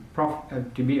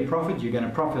 To be a prophet, you're going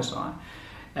to prophesy.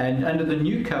 And under the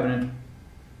New Covenant,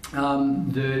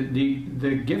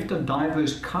 the gift of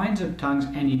diverse kinds of tongues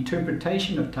and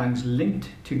interpretation of tongues linked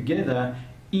together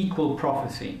equal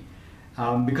prophecy.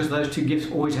 Because those 2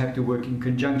 gifts always have to work in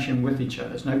conjunction with each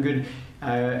other. It's no good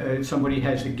somebody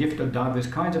has the gift of diverse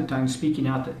kinds of tongues speaking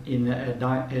out in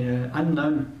an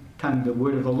unknown tongue, the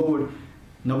word of the Lord.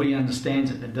 Nobody understands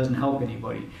it. It doesn't help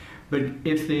anybody. But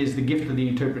if there's the gift of the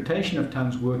interpretation of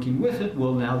tongues working with it,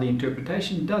 well, now the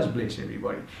interpretation does bless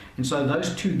everybody. And so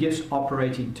those 2 gifts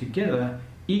operating together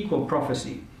equal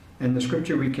prophecy. And the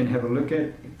scripture we can have a look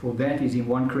at for that is in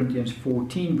 1 Corinthians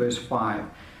 14 verse 5.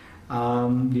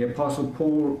 The Apostle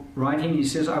Paul writing, he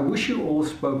says, "I wish you all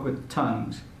spoke with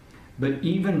tongues, but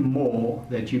even more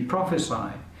that you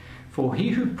prophesy. For he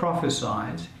who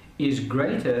prophesies is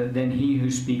greater than he who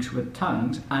speaks with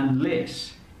tongues,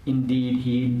 unless indeed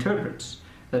he interprets,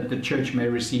 that the church may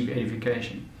receive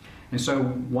edification." And so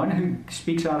one who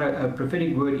speaks out a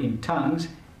prophetic word in tongues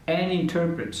and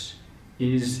interprets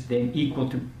is then equal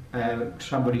to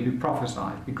somebody who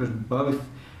prophesies, because both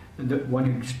the one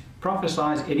who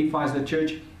prophesies edifies the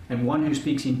church, and one who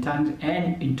speaks in tongues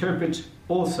and interprets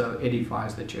also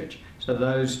edifies the church. So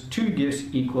those 2 gifts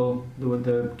equal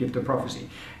the gift of prophecy.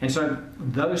 And so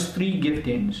those 3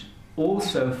 giftings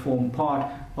also form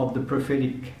part of the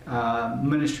prophetic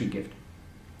ministry gift.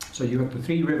 So you have the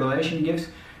 3 revelation gifts: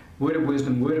 word of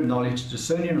wisdom, word of knowledge,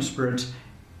 discerning of spirits,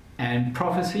 and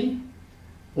prophecy,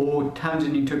 or tongues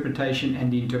and interpretation,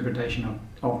 and the interpretation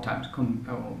of tongues.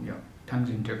 Tongues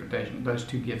interpretation, those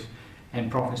 2 gifts, and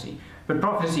prophecy. But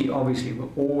prophecy obviously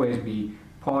will always be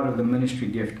part of the ministry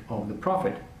gift of the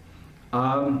prophet.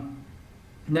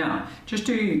 Now, just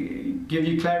to give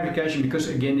you clarification, because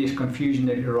again there's confusion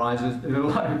that arises, there's a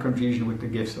lot of confusion with the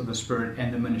gifts of the Spirit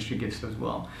and the ministry gifts as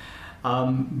well.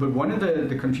 But one of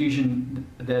the confusion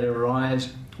that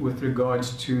arises with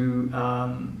regards to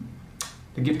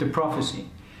the gift of prophecy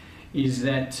is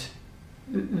that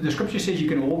the scripture says you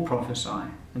can all prophesy.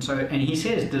 And he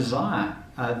says desire,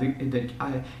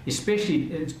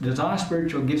 especially desire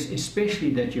spiritual gifts,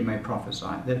 especially that you may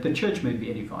prophesy, that the church may be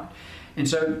edified. And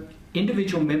so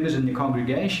individual members in the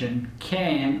congregation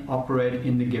can operate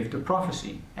in the gift of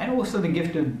prophecy, and also the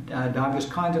gift of diverse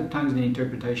kinds of tongues and the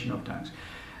interpretation of tongues.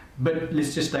 But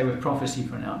let's just stay with prophecy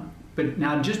for now. But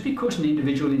now, just because an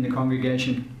individual in the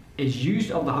congregation is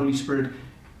used of the Holy Spirit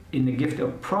in the gift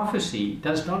of prophecy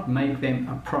does not make them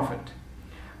a prophet.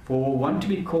 For one to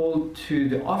be called to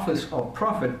the office of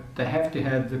prophet, they have to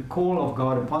have the call of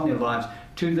God upon their lives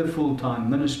to the full-time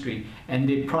ministry. And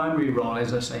their primary role,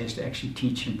 as I say, is to actually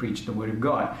teach and preach the Word of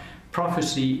God.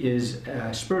 Prophecy is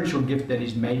a spiritual gift that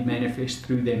is made manifest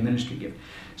through their ministry gift.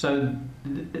 So,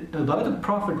 although the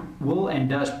prophet will and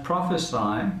does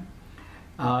prophesy,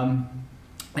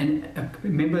 and a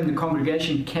member in the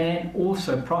congregation can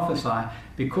also prophesy,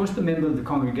 because the member of the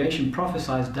congregation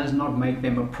prophesies does not make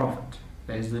them a prophet.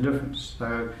 There's the difference.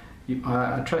 So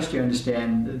I trust you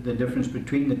understand the difference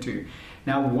between the two.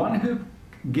 Now, one who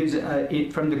gives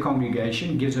it from the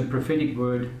congregation gives a prophetic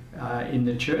word in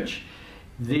the church.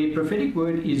 The prophetic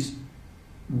word is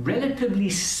relatively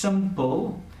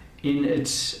simple in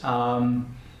its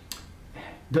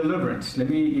deliverance.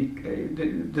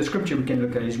 The scripture we can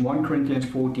look at is 1 Corinthians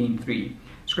 14:3.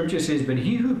 Scripture says, "But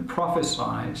he who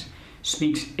prophesies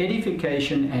speaks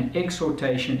edification and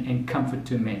exhortation and comfort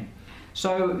to men."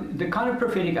 So the kind of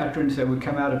prophetic utterance that would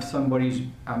come out of somebody's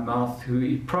mouth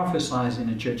who prophesies in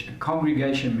a church, a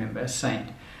congregation member, a saint,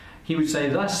 he would say,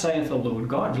 "Thus saith the Lord,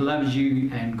 God loves you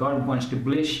and God wants to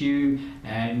bless you,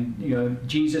 and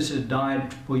Jesus has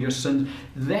died for your sins."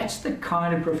 That's the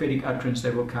kind of prophetic utterance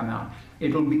that will come out.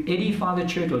 It will edify the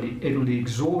church, it will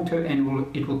exhort her, and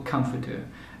it will comfort her.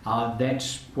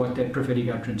 That's what that prophetic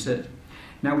utterance is.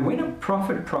 Now, when a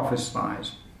prophet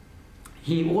prophesies,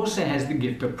 he also has the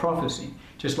gift of prophecy,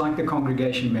 just like the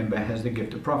congregation member has the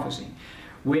gift of prophecy.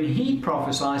 When he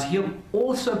prophesies, he'll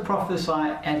also prophesy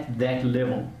at that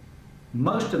level.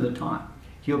 Most of the time,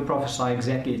 he'll prophesy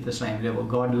exactly at the same level.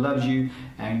 God loves you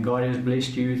and God has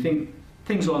blessed you,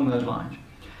 things along those lines.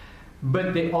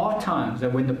 But there are times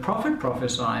that when the prophet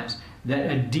prophesies,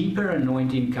 that a deeper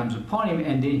anointing comes upon him,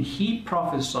 and then he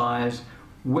prophesies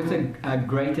with a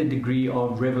greater degree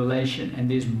of revelation, and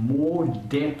there's more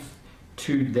depth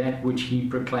to that which he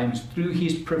proclaims through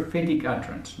his prophetic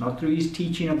utterance, not through his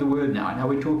teaching of the word now. Now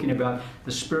we're talking about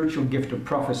the spiritual gift of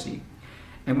prophecy.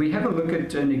 And we have a look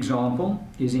at an example,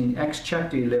 is in Acts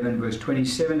chapter 11, verse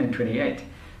 27 and 28.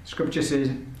 Scripture says,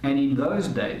 "And in those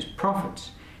days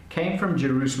prophets came from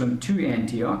Jerusalem to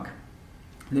Antioch.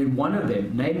 Then one of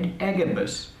them, named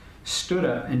Agabus, stood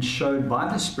up and showed by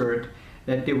the Spirit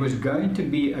that there was going to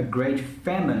be a great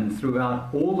famine throughout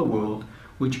all the world,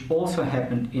 which also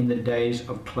happened in the days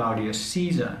of Claudius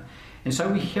Caesar." And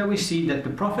so here we see that the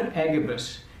prophet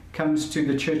Agabus comes to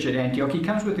the church at Antioch. He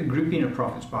comes with a grouping of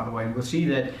prophets, by the way. And we'll see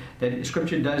that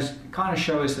Scripture does kind of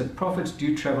show us that prophets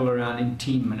do travel around in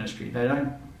team ministry. They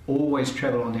don't always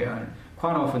travel on their own.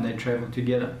 Quite often they travel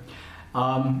together.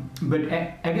 But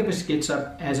Agabus gets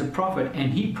up as a prophet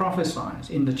and he prophesies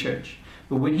in the church.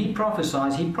 But when he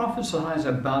prophesies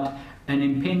about an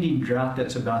impending drought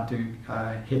that's about to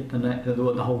hit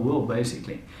the whole world,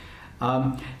 basically.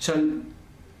 So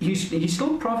he's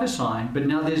still prophesying, but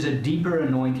now there's a deeper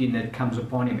anointing that comes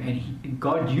upon him, and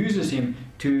God uses him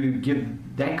to give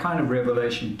that kind of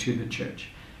revelation to the church.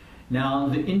 Now,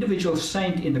 the individual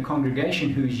saint in the congregation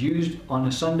who's used on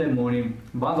a Sunday morning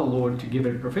by the Lord to give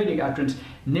a prophetic utterance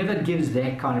never gives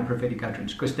that kind of prophetic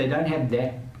utterance, because they don't have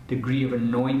that degree of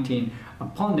anointing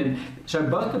upon them. So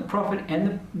both the prophet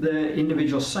and the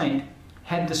individual saint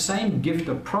had the same gift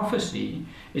of prophecy.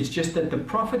 It's just that the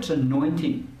prophet's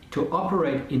anointing to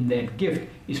operate in that gift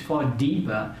is far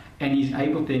deeper, and he's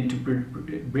able then to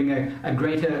bring a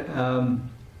greater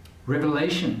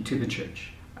revelation to the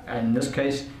church. In this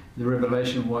case, the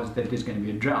revelation was that there's going to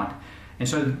be a drought. And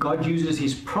so God uses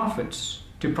his prophets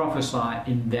to prophesy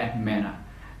in that manner.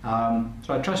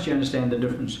 So I trust you understand the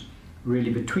difference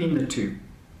really between the two.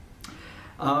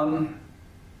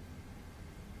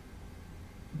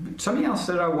 Something else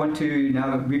that I want to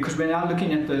now, because we're now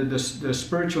looking at the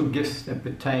spiritual gifts that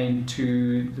pertain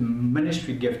to the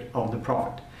ministry gift of the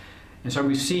prophet. And so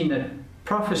we've seen that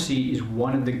prophecy is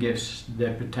one of the gifts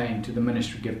that pertain to the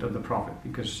ministry gift of the prophet,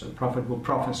 because a prophet will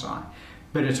prophesy.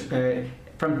 But it's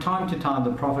from time to time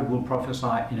the prophet will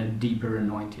prophesy in a deeper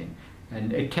anointing.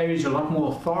 And it carries a lot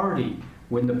more authority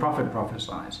when the prophet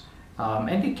prophesies.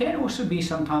 And it can also be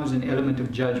sometimes an element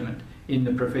of judgment in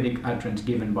the prophetic utterance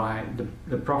given by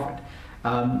the prophet.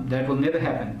 That will never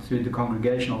happen through the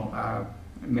congregational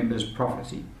members'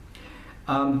 prophecy.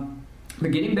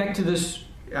 But getting back to this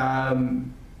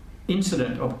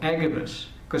incident of Agabus,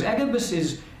 because Agabus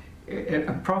is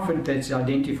a prophet that's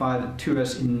identified to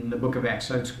us in the book of Acts,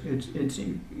 so it's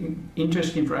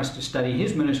interesting for us to study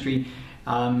his ministry,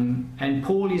 and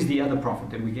Paul is the other prophet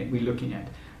that we're looking at,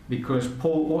 because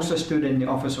Paul also stood in the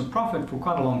office of prophet for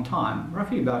quite a long time,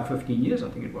 roughly about 15 years I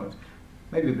think it was,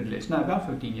 maybe a bit less, no, about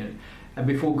 15 years,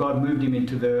 before God moved him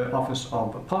into the office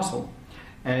of apostle.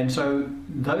 And so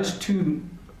those two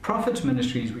prophet's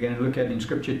ministries we're going to look at in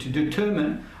Scripture to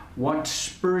determine what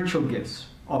spiritual gifts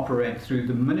operate through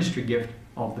the ministry gift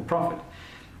of the prophet.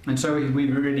 And so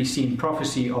we've already seen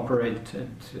prophecy operate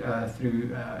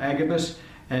through Agabus,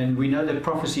 and we know that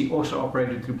prophecy also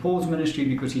operated through Paul's ministry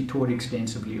because he taught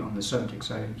extensively on the subject,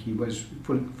 so he was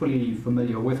fully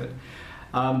familiar with it.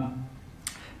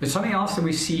 But something else that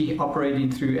we see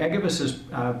operating through Agabus's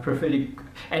prophetic,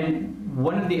 and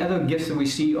one of the other gifts that we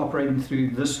see operating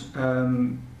through this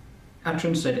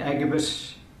utterance that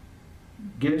Agabus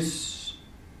gives.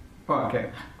 Oh,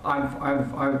 okay.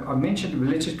 I've mentioned.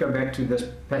 Let's just go back to this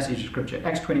passage of Scripture,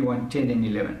 Acts 21:10 and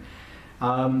 11.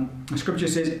 The Scripture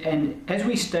says, "And as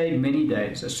we stayed many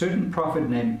days, a certain prophet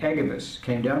named Agabus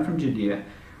came down from Judea.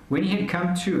 When he had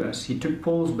come to us, he took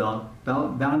Paul's belt,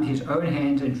 bound his own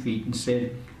hands and feet, and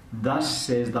said, 'Thus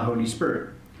says the Holy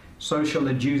Spirit, so shall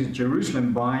the Jews at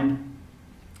Jerusalem bind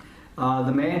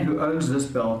the man who owns this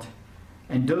belt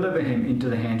and deliver him into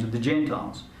the hands of the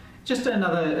Gentiles.'" Just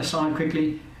another aside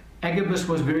quickly, Agabus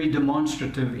was very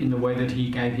demonstrative in the way that he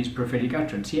gave his prophetic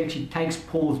utterance. He actually takes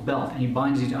Paul's belt and he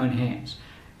binds his own hands,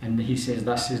 and he says,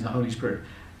 "Thus says the Holy Spirit."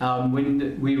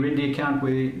 When we read the account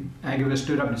where Agabus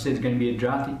stood up and said there's going to be a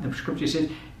drought, the Scripture says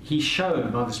he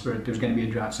showed by the Spirit there was going to be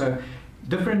a drought. So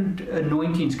different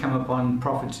anointings come upon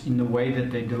prophets in the way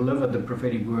that they deliver the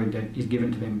prophetic word that is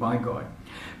given to them by God.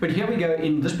 But here we go,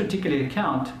 in this particular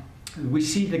account, we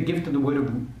see the gift of the word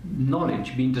of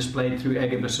knowledge being displayed through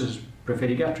Agabus's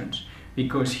prophetic utterance,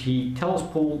 because he tells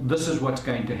Paul, this is what's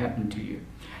going to happen to you.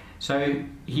 So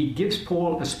he gives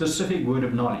Paul a specific word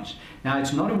of knowledge. Now,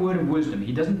 it's not a word of wisdom.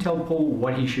 He doesn't tell Paul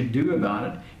what he should do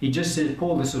about it. He just says,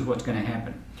 Paul, this is what's going to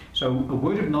happen. So a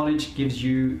word of knowledge gives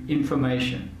you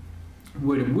information. A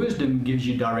word of wisdom gives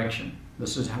you direction.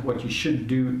 This is what you should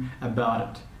do about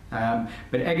it.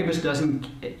 But Agabus doesn't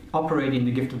operate in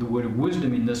the gift of the word of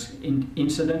wisdom in this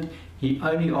incident. He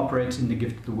only operates in the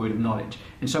gift of the word of knowledge.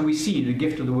 And so we see the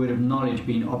gift of the word of knowledge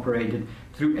being operated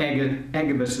through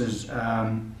Agabus's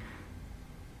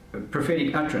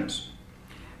prophetic utterance.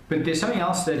 But there's something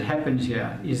else that happens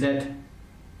here, is that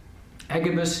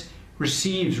Agabus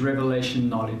receives revelation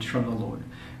knowledge from the Lord.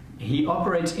 He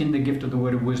operates in the gift of the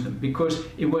word of wisdom because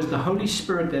it was the Holy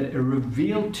Spirit that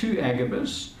revealed to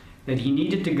Agabus that he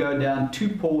needed to go down to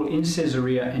Paul in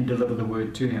Caesarea and deliver the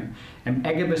word to him. And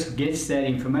Agabus gets that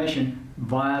information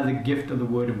via the gift of the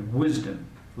word of wisdom.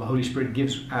 The Holy Spirit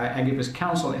gives Agabus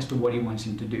counsel as to what he wants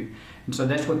him to do. And so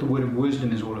that's what the word of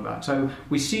wisdom is all about. So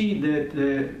we see that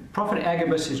the prophet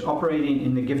Agabus is operating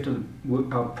in the gift of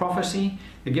prophecy,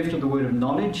 the gift of the word of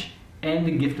knowledge, and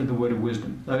the gift of the word of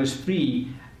wisdom. Those three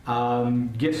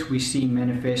gifts we see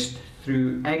manifest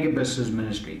through Agabus's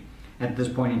ministry at this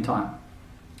point in time.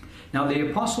 Now, the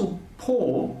Apostle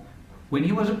Paul, when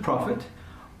he was a prophet,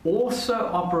 also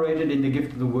operated in the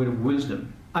gift of the word of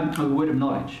wisdom, the word of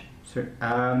knowledge.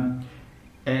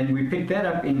 And we pick that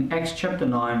up in Acts chapter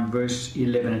 9, verse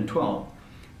 11 and 12.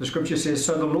 The Scripture says,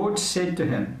 "So the Lord said to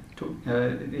him,"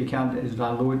 the account is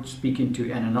our Lord speaking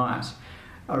to Ananias,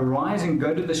 "Arise and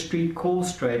go to the street called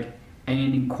Straight,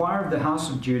 and inquire of the house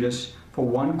of Judas for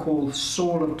one called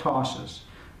Saul of Tarsus.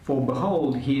 For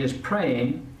behold, he is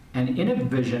praying, and in a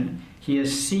vision he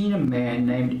has seen a man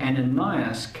named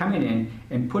Ananias coming in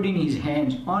and putting his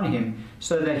hands on him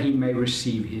so that he may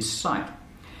receive his sight."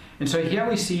 And so here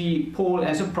we see Paul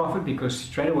as a prophet, because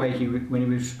straight away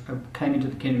when he came into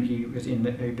the kingdom, he was in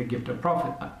the gift of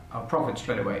prophet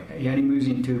straight away. He only moves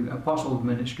into apostle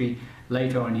ministry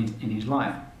later on in his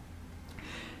life.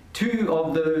 Two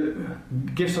of the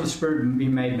gifts of the Spirit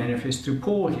being made manifest through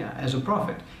Paul here as a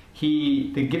prophet.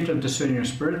 The gift of discerning of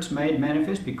spirits made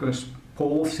manifest because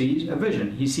Paul sees a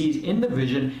vision. He sees in the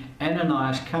vision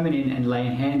Ananias coming in and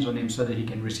laying hands on him so that he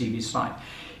can receive his sight.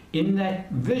 In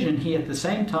that vision, he at the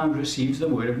same time receives the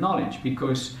word of knowledge,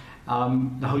 because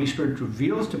the Holy Spirit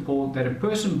reveals to Paul that a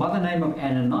person by the name of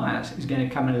Ananias is going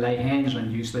to come and lay hands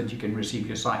on you so that you can receive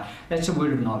your sight. That's a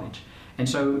word of knowledge. And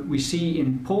so we see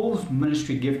in Paul's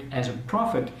ministry gift as a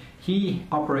prophet, he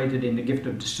operated in the gift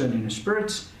of discerning of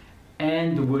spirits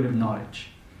and the word of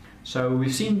knowledge. So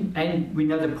we've seen, and we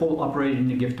know that Paul operated in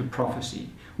the gift of prophecy.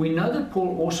 We know that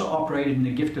Paul also operated in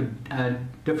the gift of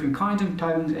different kinds of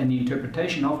tongues and the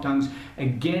interpretation of tongues,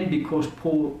 again because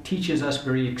Paul teaches us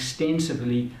very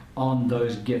extensively on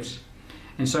those gifts.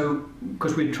 And so,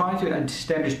 because we're trying to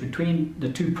establish between the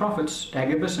two prophets,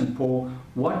 Agabus and Paul,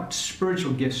 what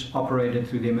spiritual gifts operated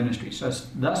through their ministry. So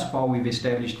thus far we've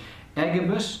established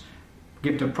Agabus,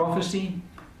 gift of prophecy,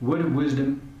 word of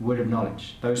wisdom, word of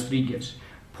knowledge. Those three gifts.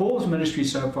 Paul's ministry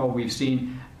so far we've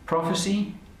seen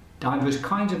prophecy, diverse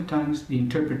kinds of tongues, the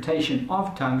interpretation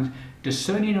of tongues,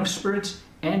 discerning of spirits,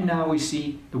 and now we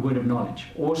see the word of knowledge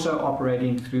also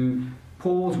operating through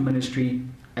Paul's ministry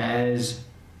as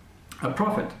a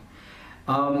prophet.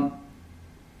 But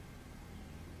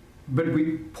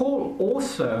Paul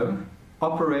also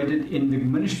operated in the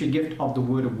ministry gift of the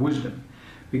word of wisdom,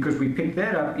 because we pick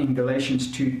that up in Galatians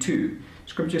 2:2.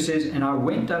 Scripture says, and I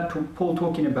went up, Paul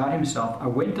talking about himself, I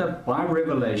went up by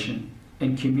revelation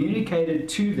and communicated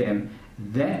to them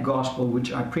that gospel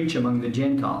which I preach among the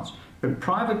Gentiles, but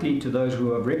privately to those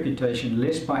who have reputation,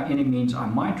 lest by any means I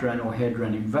might run or had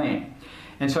run in vain.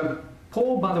 And so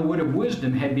Paul, by the word of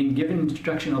wisdom, had been given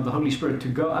instruction of the Holy Spirit to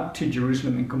go up to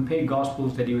Jerusalem and compare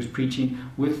gospels that he was preaching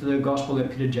with the gospel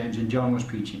that Peter, James, and John was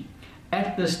preaching.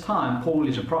 At this time, Paul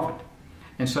is a prophet.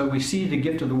 And so we see the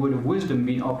gift of the word of wisdom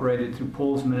being operated through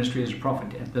Paul's ministry as a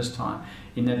prophet at this time,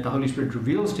 in that the Holy Spirit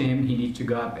reveals to him he needs to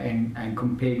go up and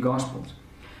compare gospels.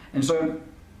 And so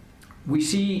we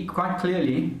see quite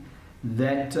clearly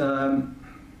that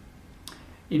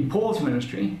in Paul's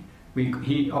ministry,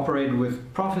 he operated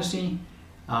with prophecy,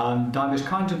 diverse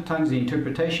kinds of tongues, the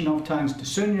interpretation of tongues,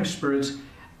 discerning of spirits,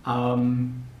 the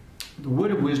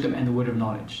word of wisdom, and the word of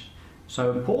knowledge.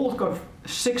 So Paul's got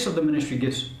 6 of the ministry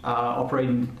gifts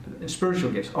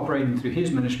spiritual gifts operating through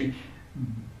his ministry.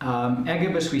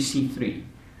 Agabus, we see 3.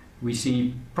 We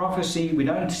see prophecy. We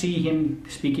don't see him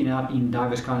speaking out in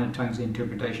diverse kinds of tongues, the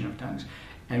interpretation of tongues.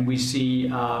 And we see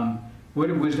word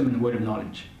of wisdom and the word of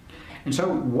knowledge. And so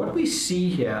what we see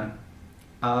here,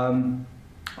 and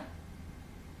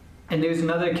there's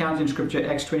another account in Scripture,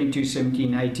 Acts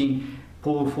 22:17-18.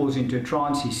 Paul falls into a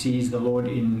trance. He sees the Lord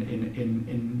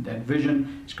in that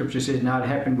vision. Scripture says, now it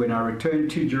happened when I returned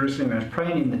to Jerusalem and I was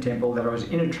praying in the temple that I was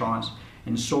in a trance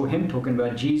and saw him talking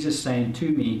about Jesus, saying to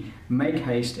me, make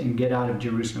haste and get out of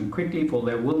Jerusalem quickly, for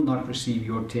they will not receive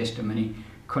your testimony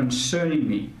concerning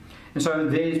me. And so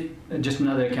there's just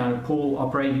another account of Paul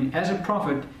operating as a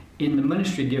prophet in the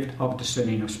ministry gift of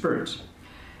discerning of spirits.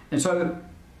 And so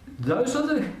those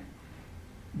are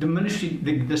the ministry,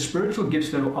 the spiritual gifts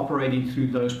that are operating through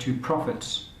those 2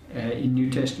 prophets in New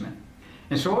Testament.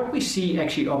 And so what we see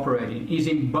actually operating is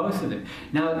in both of them.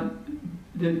 Now,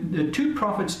 the 2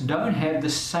 prophets don't have the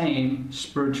same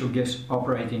spiritual gifts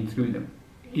operating through them.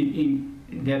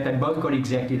 They both got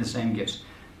exactly the same gifts.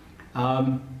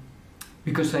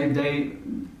 Because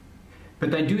but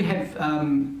they do have,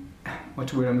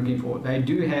 what's the word I'm looking for? They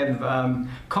do have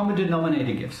common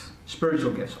denominator gifts,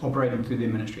 spiritual gifts operating through their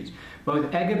ministries.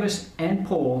 Both Agabus and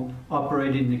Paul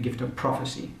operated in the gift of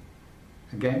prophecy.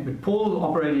 Okay, but Paul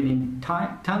operated in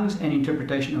tongues and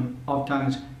interpretation of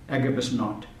tongues, Agabus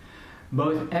not.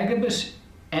 Both Agabus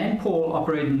and Paul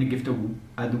operated in the gift of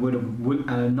the word of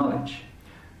knowledge.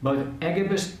 Both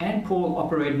Agabus and Paul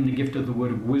operated in the gift of the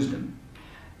word of wisdom.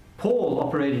 Paul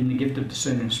operated in the gift of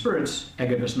discerning of spirits,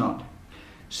 Agabus not.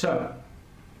 So,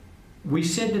 we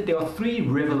said that there are 3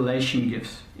 revelation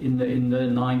gifts in the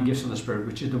 9 gifts of the Spirit,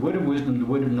 which is the word of wisdom, the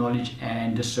word of knowledge,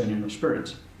 and discerning of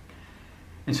spirits.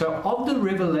 And so of the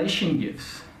revelation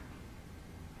gifts,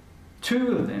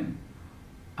 2 of them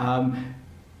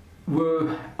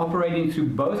were operating through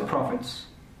both prophets,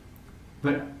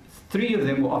 but 3 of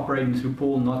them were operating through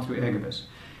Paul, not through Agabus.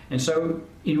 And so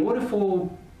in order for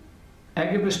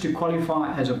Agabus to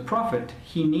qualify as a prophet,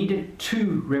 he needed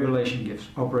 2 revelation gifts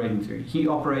operating through. He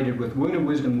operated with word of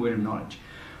wisdom, word of knowledge.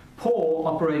 Paul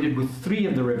operated with 3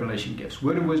 of the revelation gifts,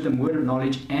 word of wisdom, word of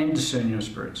knowledge, and discerning of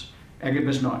spirits.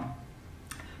 Agabus not.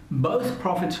 Both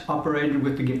prophets operated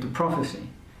with the gift of prophecy,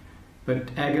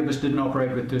 but Agabus didn't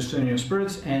operate with discerning of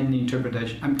spirits and the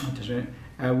interpretation,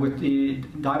 with the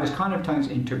diverse kind of tongues,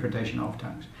 interpretation of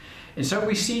tongues. And so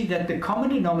we see that the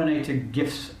common denominator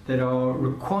gifts that are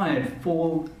required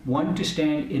for one to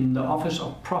stand in the office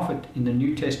of prophet in the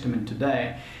New Testament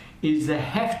today is they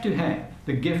have to have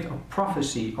the gift of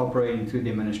prophecy operating through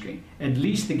their ministry, at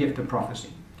least the gift of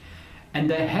prophecy. And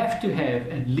they have to have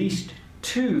at least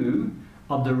 2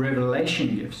 of the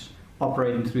revelation gifts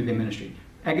operating through their ministry.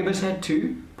 Agabus had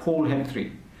 2, Paul had 3.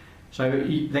 So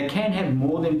they can have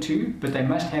more than 2, but they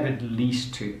must have at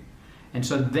least 2. And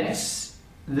so that's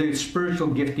the spiritual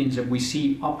giftings that we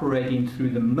see operating through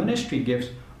the ministry gifts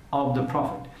of the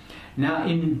prophet. Now,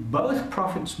 in both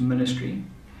prophets' ministry,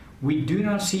 we do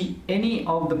not see any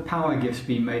of the power gifts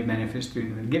being made manifest through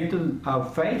them. The gift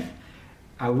of faith,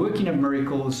 working of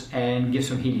miracles, and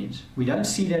gifts of healings. We don't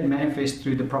see that manifest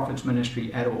through the prophet's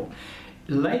ministry at all.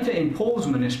 Later in Paul's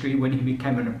ministry, when he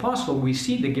became an apostle, we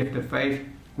see the gift of faith,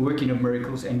 working of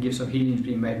miracles, and gifts of healings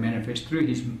being made manifest through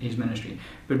his ministry.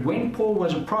 But when Paul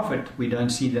was a prophet, we don't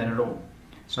see that at all.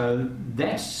 So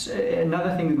that's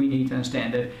another thing that we need to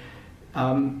understand, that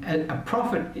a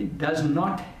prophet does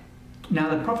not...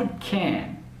 Now the prophet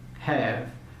can have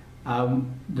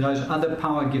those other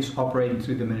power gifts operating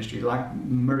through the ministry, like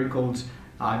miracles,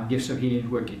 gifts of healing,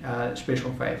 work,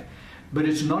 special faith. But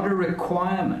it's not a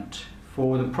requirement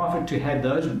for the prophet to have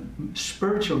those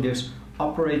spiritual gifts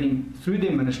operating through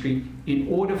their ministry in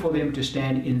order for them to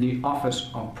stand in the office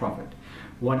of prophet.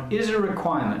 What is a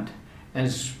requirement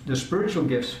as the spiritual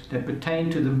gifts that pertain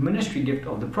to the ministry gift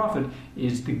of the prophet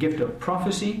is the gift of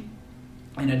prophecy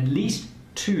and at least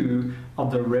 2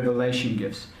 of the revelation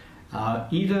gifts.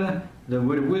 Either the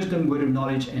word of wisdom, word of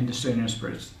knowledge, and discerning of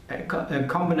spirits. A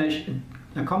combination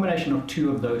of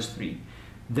 2 of those 3.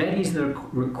 That is the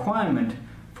requirement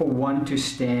for one to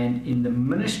stand in the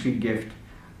ministry gift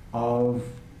of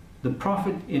the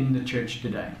prophet in the church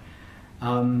today.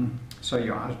 So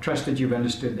yeah, I trust that you've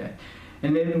understood that.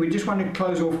 And then we just want to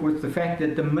close off with the fact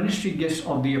that the ministry gifts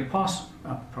of the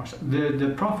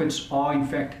the prophets are in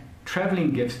fact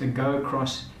traveling gifts that go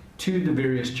across to the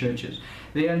various churches.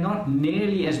 There are not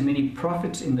nearly as many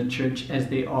prophets in the church as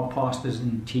there are pastors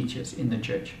and teachers in the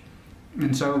church.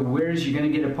 And so whereas you're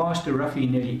going to get a pastor roughly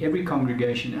in nearly every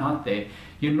congregation out there,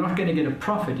 you're not going to get a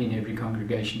prophet in every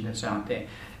congregation that's out there.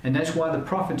 And that's why the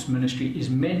prophet's ministry is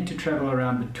meant to travel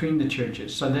around between the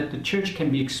churches so that the church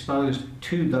can be exposed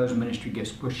to those ministry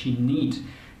gifts, because she needs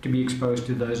to be exposed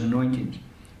to those anointings.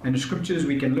 And the scriptures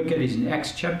we can look at is in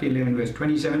Acts chapter 11 verse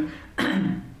 27.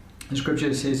 The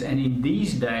scripture says, "And in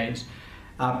these days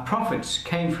prophets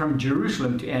came from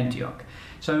Jerusalem to Antioch."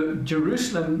 So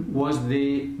Jerusalem was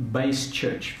the base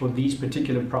church for these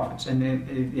particular prophets. And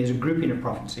then there's a grouping of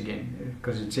prophets again,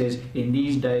 because it says, "In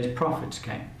these days prophets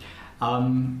came."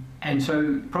 And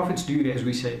so prophets do, as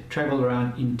we said, travel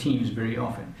around in teams very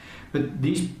often. But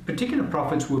these particular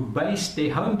prophets were based,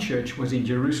 their home church was in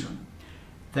Jerusalem.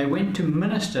 They went to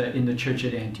minister in the church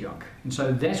at Antioch. And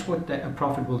so that's what a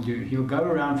prophet will do. He'll go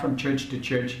around from church to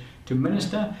church to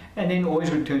minister, and then always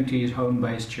return to his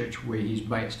home-based church where he's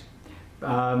based.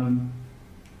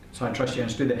 So I trust you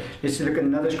understood that. Let's look at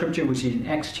another scripture, which is in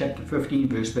Acts chapter 15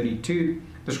 verse 32.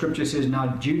 The scripture says,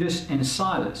 "Now Judas and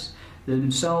Silas,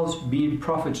 themselves being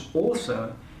prophets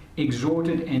also,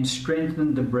 exhorted and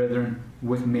strengthened the brethren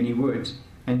with many words."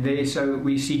 And there, so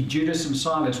we see Judas and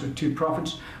Silas were 2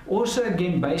 prophets, also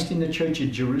again based in the church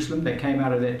at Jerusalem. They came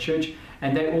out of that church,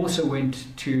 and they also went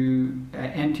to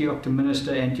Antioch to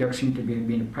minister. Antioch seemed to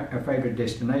be a favorite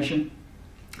destination.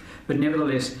 But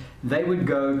nevertheless, they would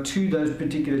go to those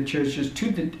particular churches, to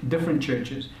the different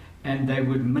churches, and they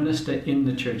would minister in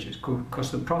the churches, because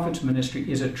the prophet's ministry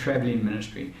is a traveling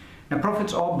ministry. Now,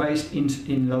 prophets are based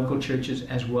in local churches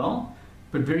as well,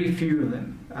 but very few of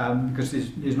them, because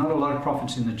there's not a lot of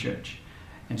prophets in the church.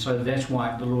 And so that's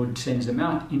why the Lord sends them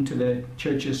out into the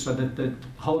churches so that the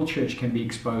whole church can be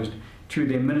exposed to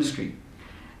their ministry.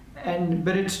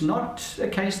 But it's not a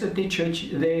case that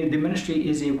their ministry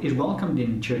is welcomed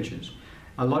in churches.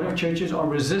 A lot of churches are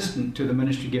resistant to the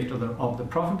ministry gift of the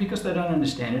prophet because they don't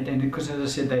understand it, and because, as I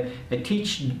said, they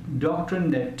teach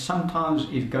doctrine that sometimes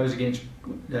it goes against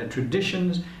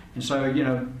traditions, and so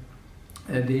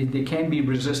there can be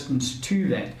resistance to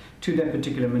that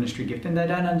particular ministry gift, and they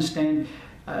don't understand.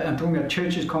 I'm talking about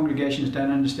churches, congregations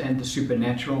don't understand the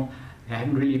supernatural. They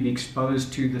haven't really been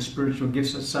exposed to the spiritual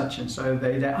gifts as such, and so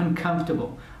they're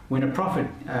uncomfortable when a prophet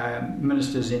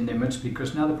ministers in their midst,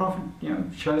 because now the prophet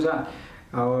shows up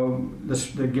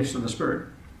the gifts of the Spirit.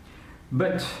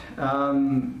 But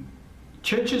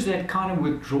churches that kind of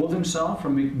withdraw themselves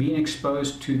from being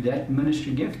exposed to that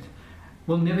ministry gift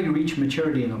will never reach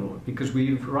maturity in the Lord, because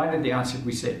right at the outset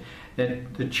we said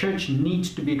that the church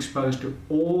needs to be exposed to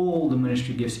all the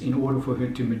ministry gifts in order for her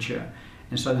to mature.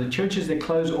 And so the churches that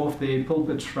close off their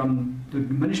pulpits from the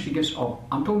ministry gifts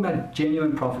I'm talking about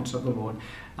genuine prophets of the Lord,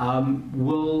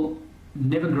 will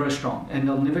never grow strong, and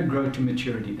they'll never grow to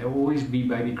maturity. They'll always be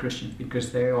baby Christians,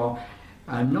 because they are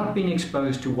not being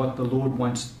exposed to what the Lord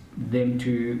wants them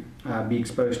to be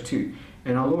exposed to.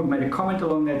 And our Lord made a comment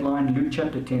along that line, Luke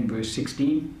chapter 10 verse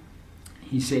 16.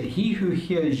 He said, "He who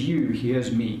hears you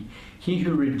hears me. He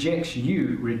who rejects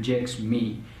you rejects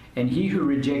me. And he who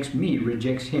rejects me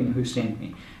rejects him who sent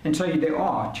me." And so there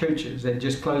are churches that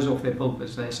just close off their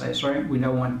pulpits. They say, "Sorry, we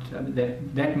don't want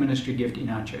that ministry gift in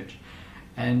our church."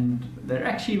 And they're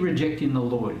actually rejecting the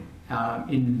Lord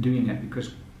in doing that,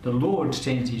 because the Lord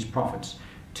sends his prophets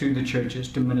to the churches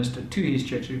to minister to his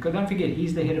churches. Because don't forget,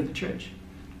 he's the head of the church.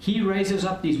 He raises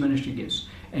up these ministry gifts,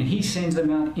 and he sends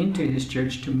them out into his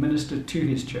church to minister to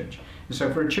his church. And so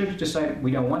for a church to say,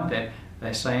 "We don't want that,"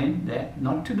 they're saying that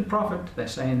not to the prophet, they're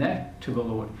saying that to the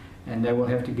Lord. And they will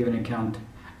have to give an account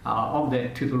of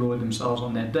that to the Lord themselves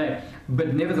on that day.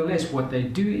 But nevertheless, what they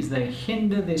do is they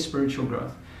hinder their spiritual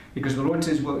growth, Because the Lord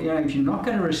says, well, if you're not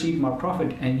going to receive my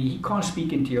prophet, and he can't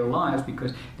speak into your lives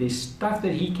because there's stuff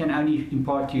that he can only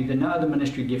impart to you that no other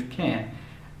ministry gift can,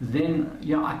 then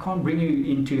I can't bring you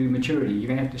into maturity. You're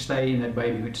going to have to stay in that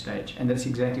babyhood stage. And that's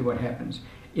exactly what happens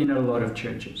in a lot of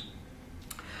churches.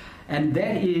 And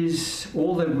that is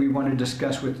all that we want to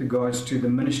discuss with regards to the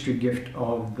ministry gift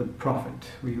of the prophet.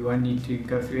 We won't need to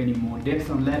go through any more depth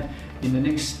on that. In the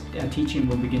next teaching,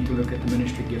 we'll begin to look at the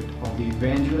ministry gift of the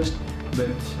evangelist, but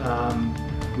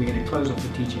we're going to close off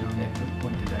the teaching on that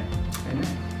point today.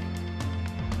 Amen.